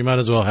attention, you might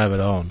as well have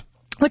it on.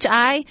 Which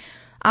I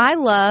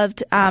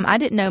loved. I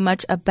didn't know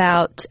much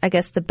about, I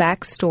guess, the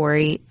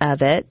backstory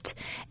of it.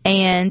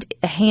 And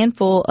a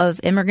handful of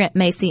immigrant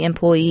Macy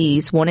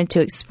employees wanted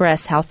to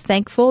express how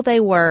thankful they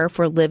were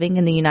for living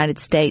in the United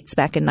States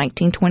back in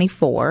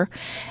 1924.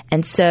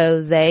 And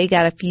so they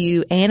got a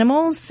few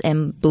animals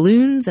and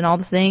balloons and all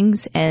the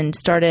things and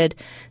started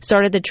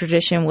the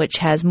tradition, which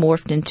has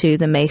morphed into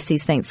the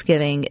Macy's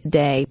Thanksgiving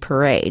Day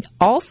Parade.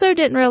 Also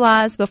didn't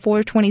realize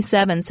before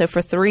 27, so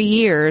for 3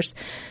 years,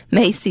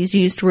 Macy's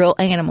used real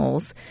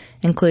animals,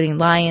 including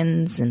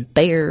lions and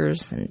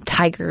bears and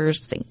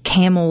tigers and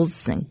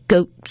camels and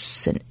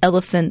goats and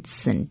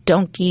elephants and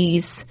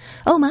donkeys.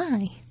 Oh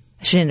my.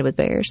 I should end it with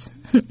bears.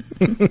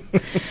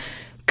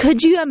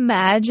 Could you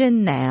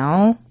imagine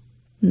now,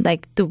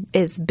 like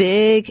as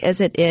big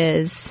as it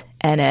is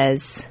and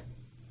as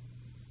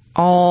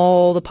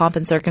all the pomp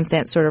and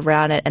circumstance sort of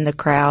around it and the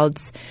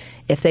crowds,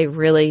 if they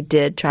really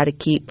did try to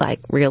keep like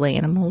real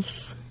animals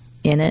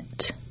in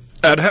it.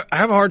 I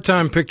have a hard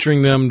time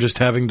picturing them just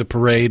having the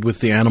parade with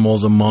the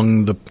animals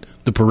among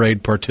the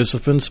parade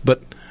participants,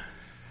 but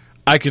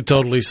I could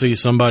totally see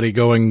somebody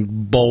going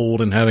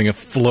bold and having a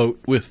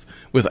float with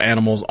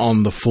animals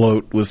on the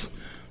float with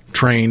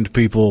trained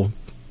people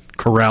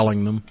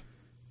corralling them.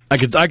 I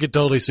could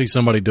totally see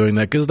somebody doing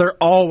that because they're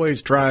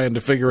always trying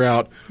to figure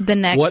out the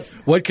next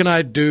what can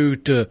I do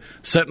to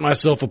set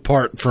myself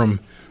apart from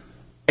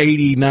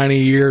 80, 90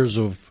 years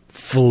of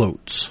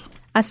floats.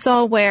 I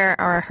saw where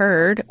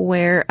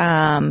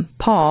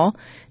Paul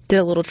did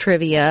a little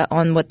trivia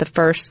on what the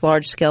first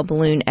large-scale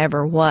balloon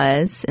ever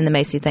was in the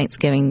Macy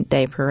Thanksgiving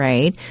Day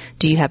Parade.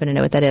 Do you happen to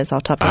know what that is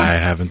off the top of your head?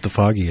 I haven't the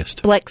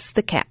foggiest. Blex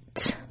the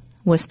Cat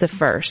was the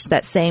first.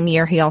 That same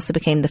year, he also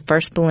became the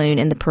first balloon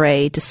in the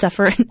parade to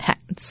suffer an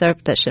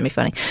that shouldn't be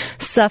funny.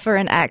 Suffer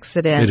an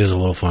accident. It is a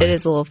little funny. It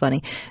is a little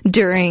funny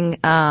during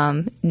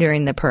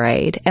the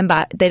parade, and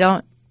they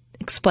don't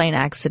explain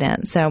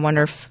accident. So I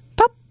wonder if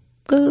pop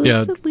goes.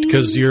 Yeah,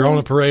 because you're on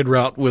a parade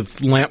route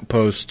with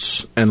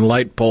lampposts and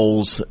light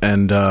poles,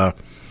 and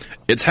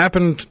it's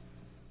happened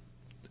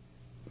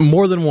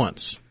more than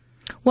once.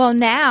 Well,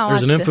 now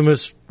there's an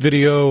infamous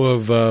video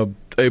of a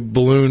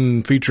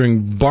balloon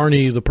featuring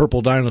Barney the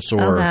purple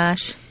dinosaur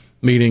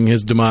meeting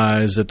his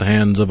demise at the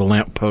hands of a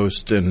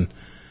lamppost. And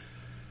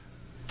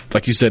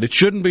like you said, it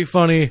shouldn't be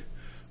funny,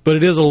 but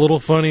it is a little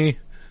funny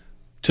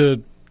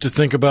to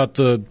think about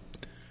and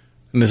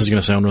this is going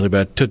to sound really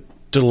bad, to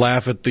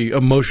laugh at the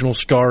emotional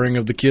scarring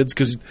of the kids,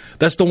 because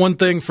that's the one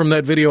thing from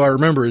that video I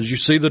remember is you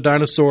see the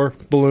dinosaur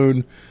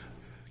balloon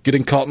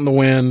getting caught in the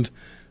wind,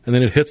 and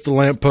then it hits the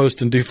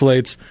lamppost and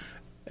deflates.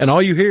 And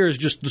all you hear is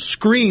just the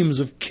screams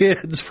of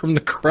kids from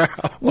the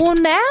crowd. Well,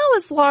 now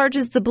as large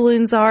as the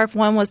balloons are, if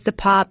one was to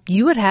pop,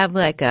 you would have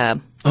like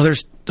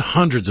there's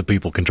hundreds of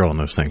people controlling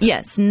those things.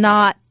 Yes,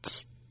 not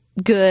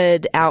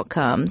good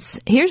outcomes.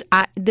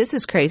 This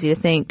is crazy to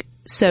think.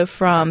 So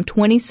from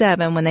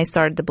 27 when they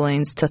started the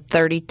balloons to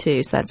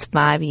 32, so that's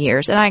 5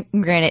 years. And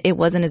granted, it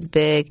wasn't as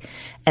big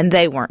and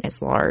they weren't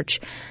as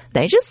large.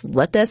 They just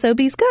let the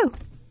SOBs go.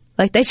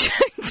 Like they just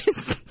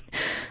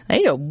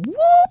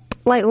whoop,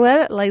 let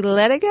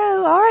it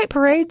go. All right,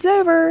 parade's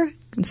over.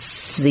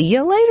 See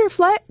you later,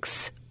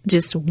 Flex.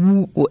 Just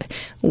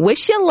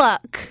wish you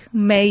luck.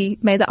 May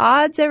the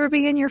odds ever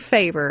be in your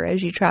favor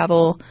as you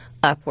travel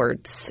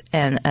upwards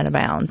and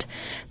abound.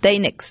 They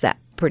nixed that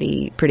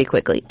pretty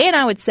quickly. And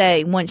I would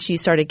say once you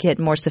started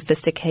getting more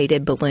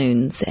sophisticated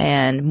balloons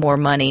and more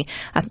money,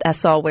 I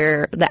saw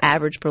where the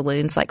average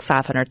balloon's like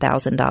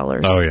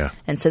 $500,000. Oh, yeah.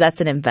 And so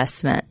that's an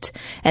investment.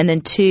 And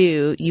then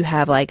two, you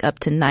have like up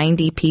to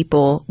 90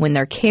 people when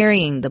they're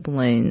carrying the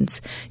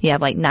balloons. You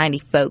have like 90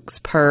 folks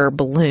per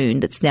balloon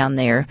that's down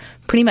there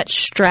pretty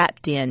much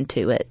strapped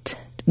into it.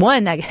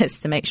 One, I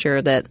guess, to make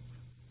sure that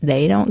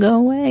they don't go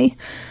away.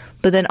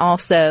 But then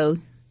also,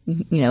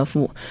 if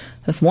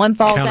one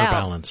falls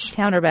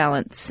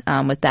counterbalance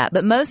with that.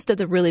 But most of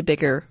the really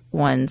bigger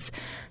ones,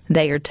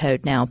 they are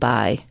towed now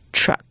by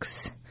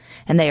trucks.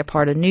 And they are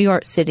part of New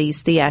York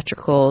City's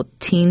theatrical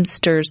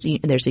Teamsters.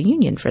 There's a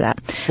union for that.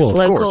 Well,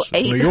 of course,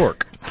 New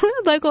York.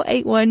 Local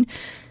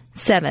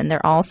 817.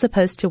 They're all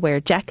supposed to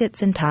wear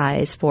jackets and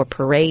ties for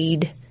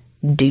parade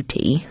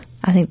duty.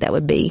 I think that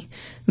would be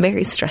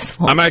very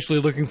stressful. I'm actually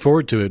looking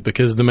forward to it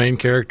because the main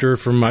character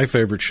from my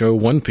favorite show,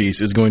 One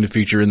Piece, is going to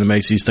feature in the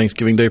Macy's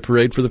Thanksgiving Day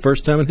Parade for the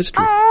first time in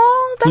history.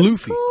 Oh, that's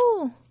Luffy.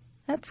 Cool.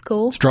 That's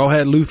cool. Straw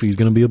Hat Luffy is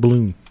going to be a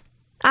balloon.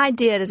 I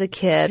did, as a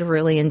kid,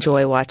 really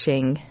enjoy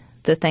watching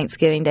the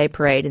Thanksgiving Day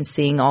Parade and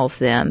seeing all of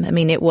them. I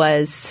mean, it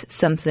was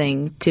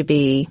something to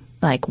be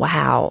like,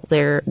 wow,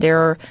 there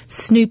are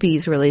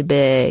Snoopy's really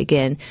big,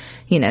 and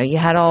you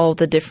had all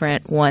the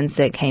different ones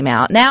that came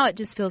out. Now it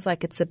just feels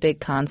like it's a big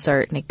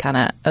concert and it kind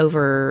of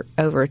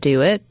overdo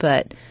it,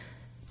 but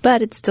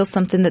it's still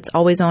something that's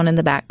always on in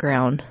the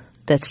background.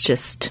 That's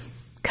just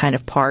kind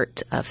of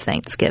part of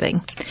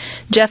Thanksgiving.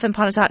 Jeff in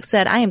Pontotoc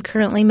said, I am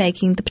currently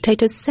making the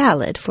potato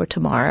salad for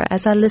tomorrow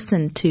as I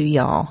listen to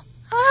y'all.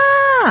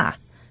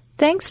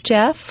 Thanks,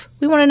 Jeff.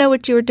 We want to know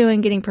what you were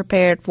doing getting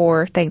prepared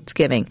for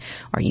Thanksgiving.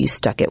 Are you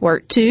stuck at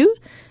work too?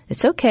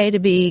 It's okay to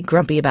be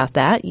grumpy about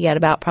that. You got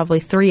about probably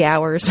 3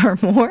 hours or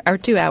more, or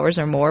 2 hours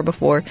or more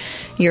before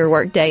your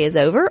work day is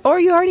over, or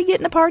you're already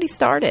getting the party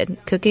started,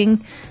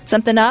 cooking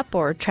something up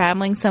or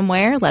traveling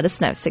somewhere. Let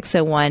us know.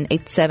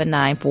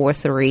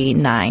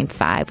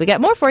 601-879-4395. We got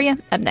more for you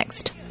up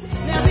next.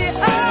 Now they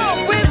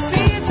always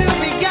seem to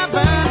be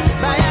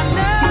governed by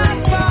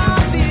another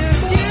form.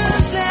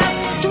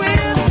 Useless,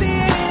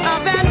 twisted,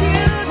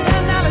 valued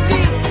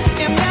analogy.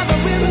 And never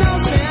with no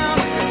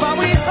sound, but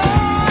we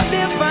all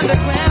live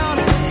underground.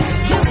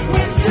 Yes,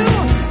 we do.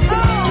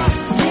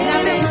 Now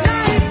this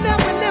life that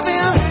we live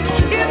in,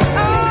 it's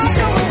all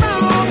so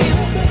wrong.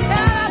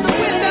 Out the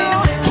window,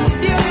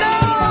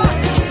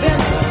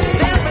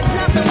 there is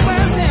nothing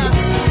worse than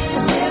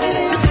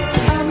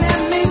a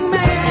man-made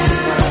man.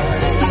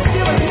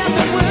 There is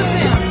nothing worse.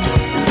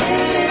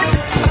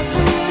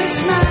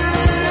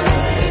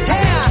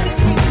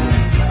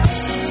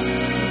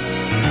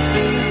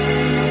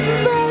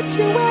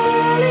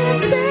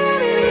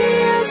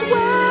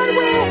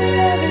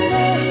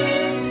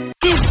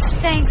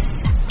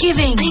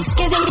 Thanksgiving.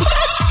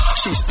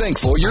 She's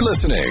thankful you're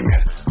listening.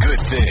 Good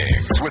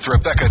Things with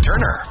Rebecca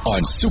Turner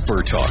on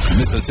Super Talk,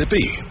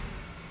 Mississippi.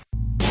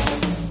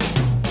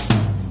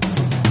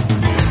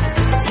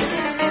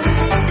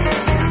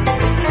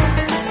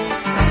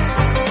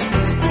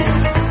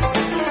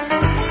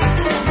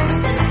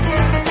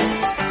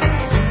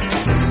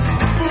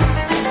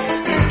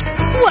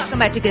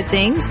 Back to Good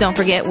Things. Don't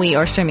forget we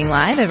are streaming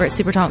live over at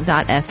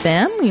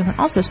supertalk.fm. You can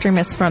also stream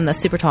us from the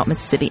Supertalk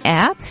Mississippi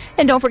app.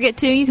 And don't forget,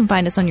 too, you can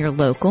find us on your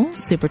local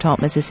Supertalk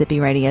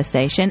Mississippi radio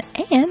station,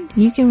 and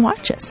you can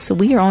watch us. So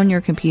we are on your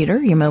computer,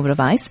 your mobile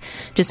device.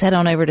 Just head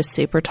on over to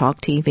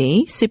Supertalk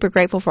TV. Super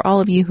grateful for all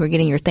of you who are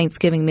getting your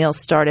Thanksgiving meal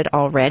started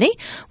already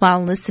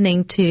while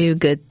listening to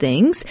Good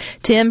Things.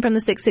 Tim from the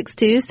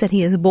 662 said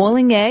he is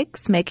boiling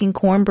eggs, making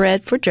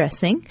cornbread for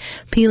dressing,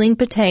 peeling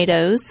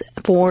potatoes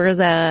for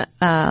the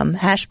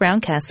hash brown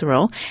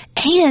casserole,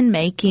 and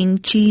making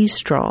cheese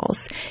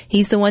straws.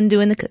 He's the one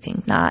doing the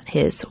cooking, not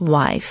his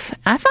wife.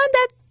 I find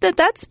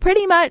that's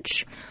pretty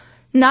much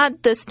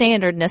not the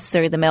standard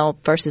necessarily, the male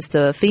versus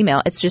the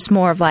female. It's just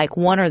more of like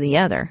one or the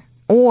other.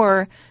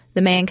 Or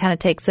the man kind of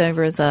takes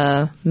over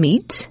the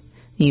meat,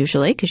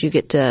 usually, because you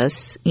get to,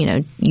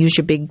 use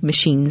your big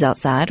machines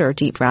outside or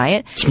deep fry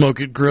it. Smoke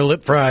it, grill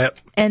it, fry it.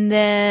 And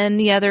then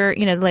the other,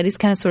 the ladies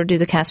kind of sort of do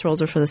the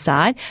casseroles or for the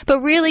side.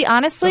 But really,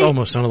 honestly, it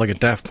almost sounded like a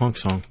Daft Punk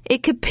song.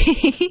 It could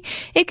be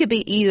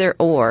either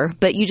or,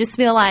 but you just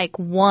feel like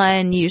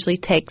one usually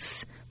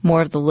takes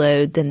more of the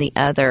load than the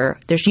other.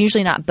 There's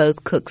usually not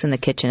both cooks in the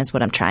kitchen is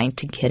what I'm trying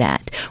to get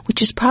at,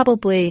 which is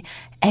probably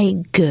a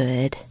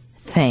good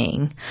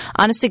thing.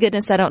 Honest to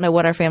goodness, I don't know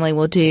what our family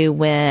will do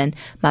when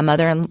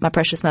my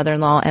precious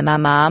mother-in-law and my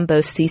mom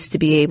both cease to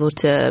be able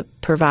to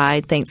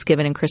provide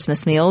Thanksgiving and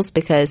Christmas meals,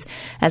 because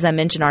as I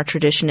mentioned, our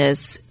tradition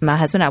is my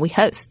husband and I, we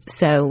host.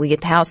 So we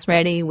get the house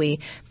ready, we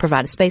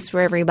provide a space for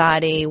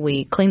everybody,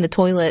 we clean the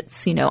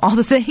toilets, all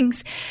the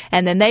things,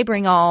 and then they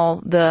bring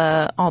all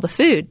the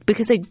food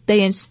because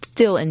they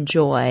still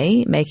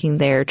enjoy making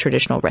their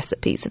traditional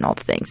recipes and all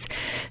the things.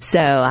 So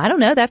I don't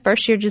know, that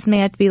first year just may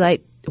have to be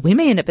like, we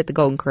may end up at the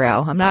Golden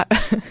Corral. I'm not,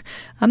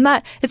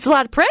 it's a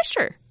lot of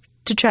pressure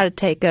to try to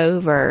take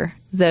over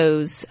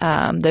those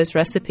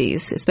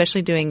recipes,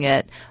 especially doing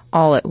it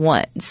all at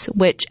once,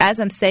 which as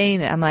I'm saying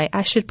it, I'm like,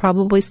 I should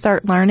probably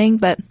start learning,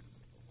 but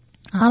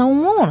I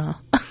don't want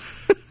to.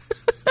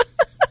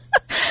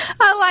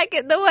 I like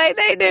it the way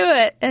they do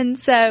it. And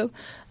so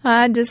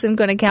I just am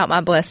going to count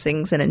my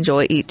blessings and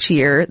enjoy each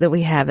year that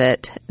we have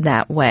it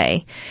that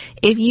way.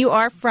 If you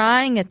are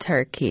frying a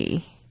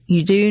turkey,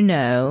 you do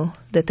know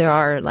that there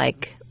are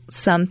like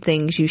some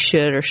things you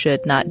should or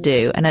should not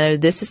do. And I know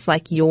this is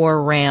like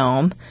your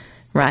realm,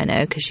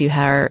 Rhino, because you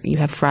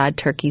have fried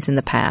turkeys in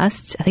the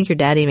past. I think your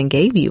dad even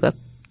gave you a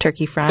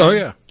turkey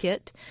frying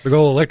kit. Big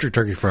old electric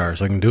turkey fryer,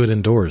 so I can do it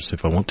indoors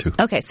if I want to.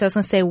 Okay, so I was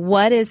going to say,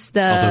 what is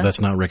the... Although that's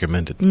not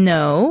recommended.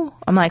 No.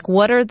 I'm like,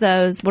 what are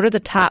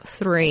the top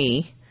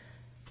 3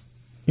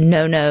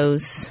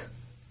 no-nos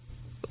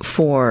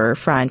for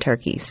frying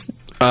turkeys?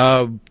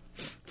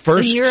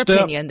 First in your step,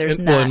 opinion, there's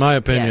not. Well, in my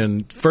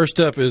opinion, first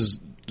step is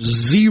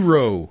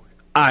 0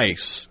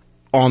 ice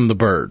on the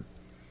bird.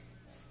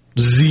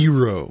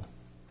 0.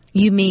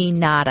 You mean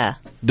nada?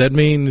 That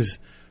means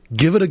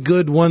give it a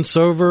good once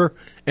over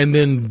and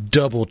then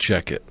double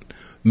check it.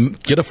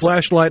 Get a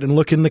flashlight and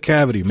look in the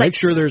cavity. Make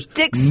sure there's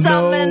stick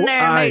some in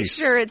there. ice. Make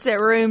sure it's at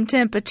room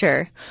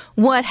temperature.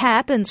 What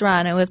happens,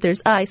 Rhino, if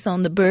there's ice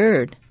on the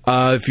bird?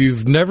 If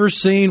you've never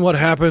seen what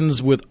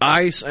happens with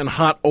ice and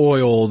hot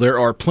oil, there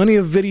are plenty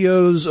of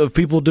videos of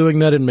people doing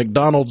that in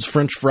McDonald's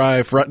French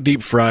fry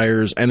deep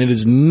fryers, and it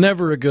is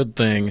never a good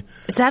thing.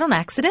 Is that on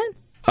accident?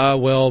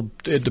 Well,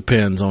 it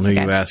depends on who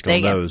you ask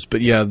on those.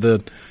 But yeah,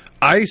 the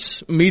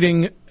ice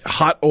meeting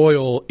hot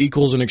oil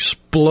equals an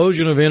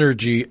explosion of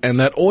energy, and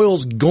that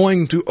oil's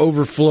going to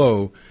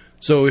overflow.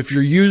 So if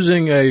you're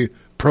using a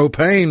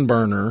propane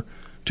burner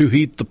to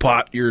heat the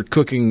pot you're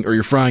cooking or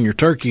you're frying your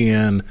turkey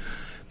in,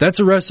 that's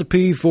a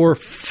recipe for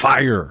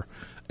fire,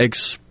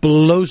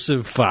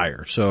 explosive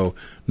fire. So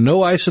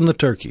no ice in the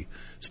turkey.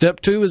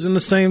 Step 2 is in the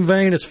same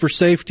vein. It's for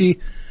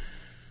safety.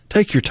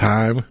 Take your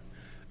time.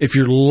 If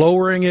you're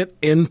lowering it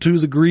into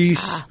the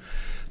grease,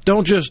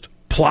 don't just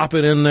plop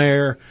it in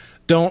there.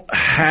 Don't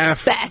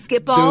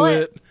basketball do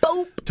it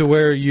to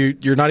where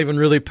you're not even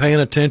really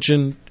paying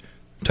attention.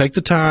 Take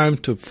the time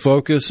to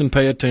focus and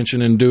pay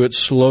attention and do it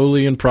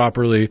slowly and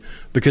properly.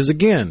 Because,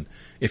 again,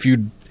 if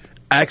you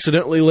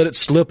accidentally let it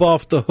slip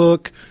off the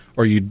hook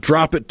or you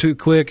drop it too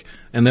quick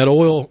and that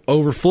oil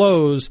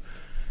overflows,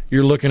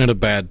 you're looking at a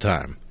bad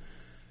time.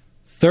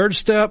 Third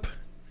step,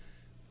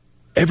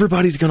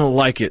 everybody's going to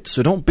like it.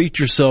 So don't beat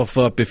yourself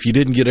up if you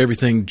didn't get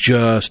everything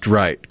just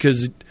right.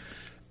 Because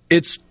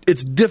it's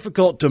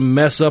difficult to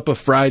mess up a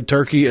fried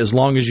turkey as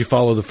long as you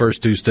follow the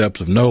first 2 steps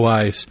of no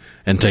ice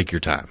and take your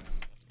time.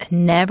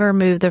 never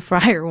move the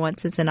fryer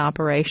once it's in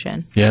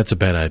operation. Yeah, it's a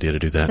bad idea to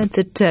do that. It's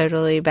a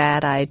totally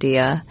bad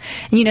idea.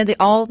 And, you know,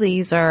 all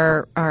these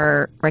are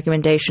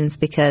recommendations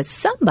because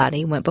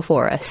somebody went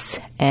before us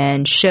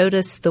and showed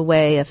us the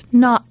way of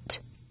not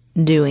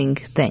doing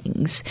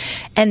things.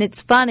 And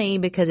it's funny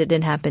because it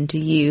didn't happen to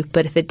you,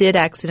 but if it did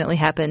accidentally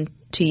happen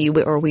to you,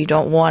 or we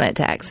don't want it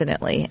to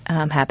accidentally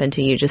happen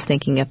to you, just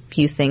thinking a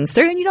few things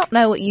through, and you don't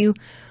know what you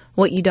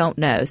don't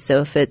know.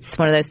 So if it's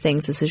one of those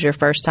things, this is your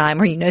first time,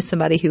 or you know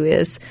somebody who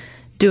is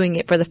doing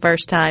it for the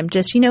first time,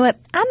 just, you know what,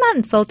 I'm not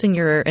insulting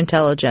your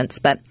intelligence,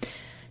 but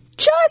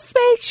just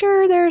make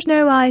sure there's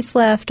no ice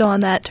left on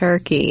that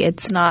turkey.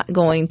 It's not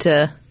going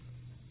to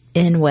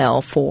end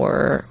well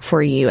for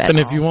you at all. And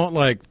if you want,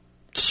 like,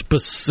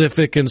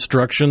 specific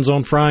instructions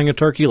on frying a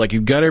turkey, like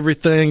you've got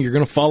everything, you're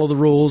going to follow the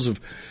rules of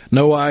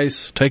no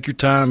ice, take your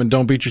time, and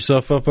don't beat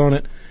yourself up on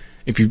it.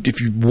 If you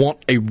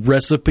want a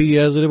recipe,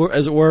 as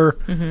it were,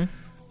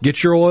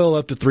 get your oil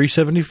up to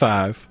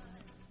 375,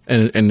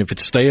 and if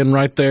it's staying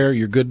right there,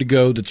 you're good to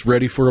go. That's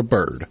ready for a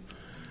bird.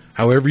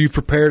 However you've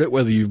prepared it,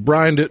 whether you've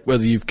brined it,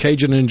 whether you've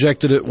Cajun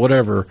injected it,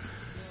 whatever,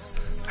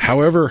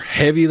 however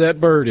heavy that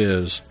bird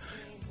is,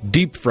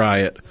 deep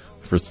fry it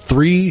for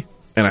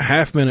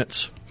 3.5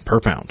 minutes per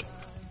pound.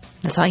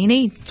 That's all you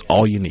need. That's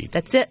all you need.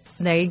 That's it.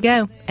 There you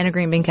go. And a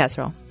green bean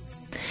casserole.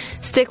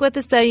 Stick with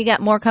us, though. You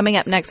got more coming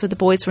up next with the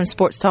boys from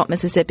Sports Talk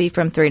Mississippi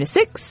from 3 to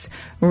 6.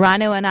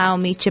 Rhino and I will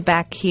meet you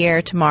back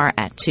here tomorrow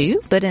at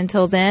 2. But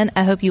until then,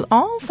 I hope you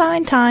all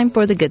find time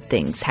for the good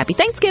things. Happy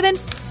Thanksgiving.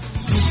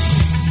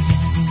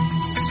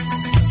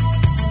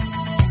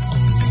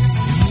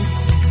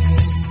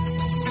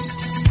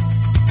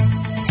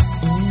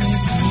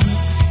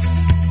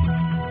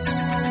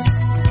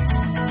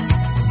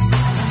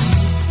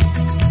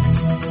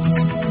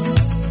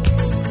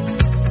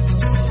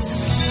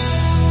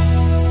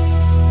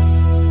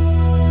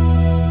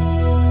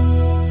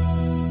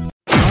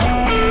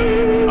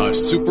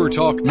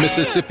 SuperTalk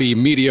Mississippi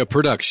Media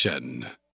Production.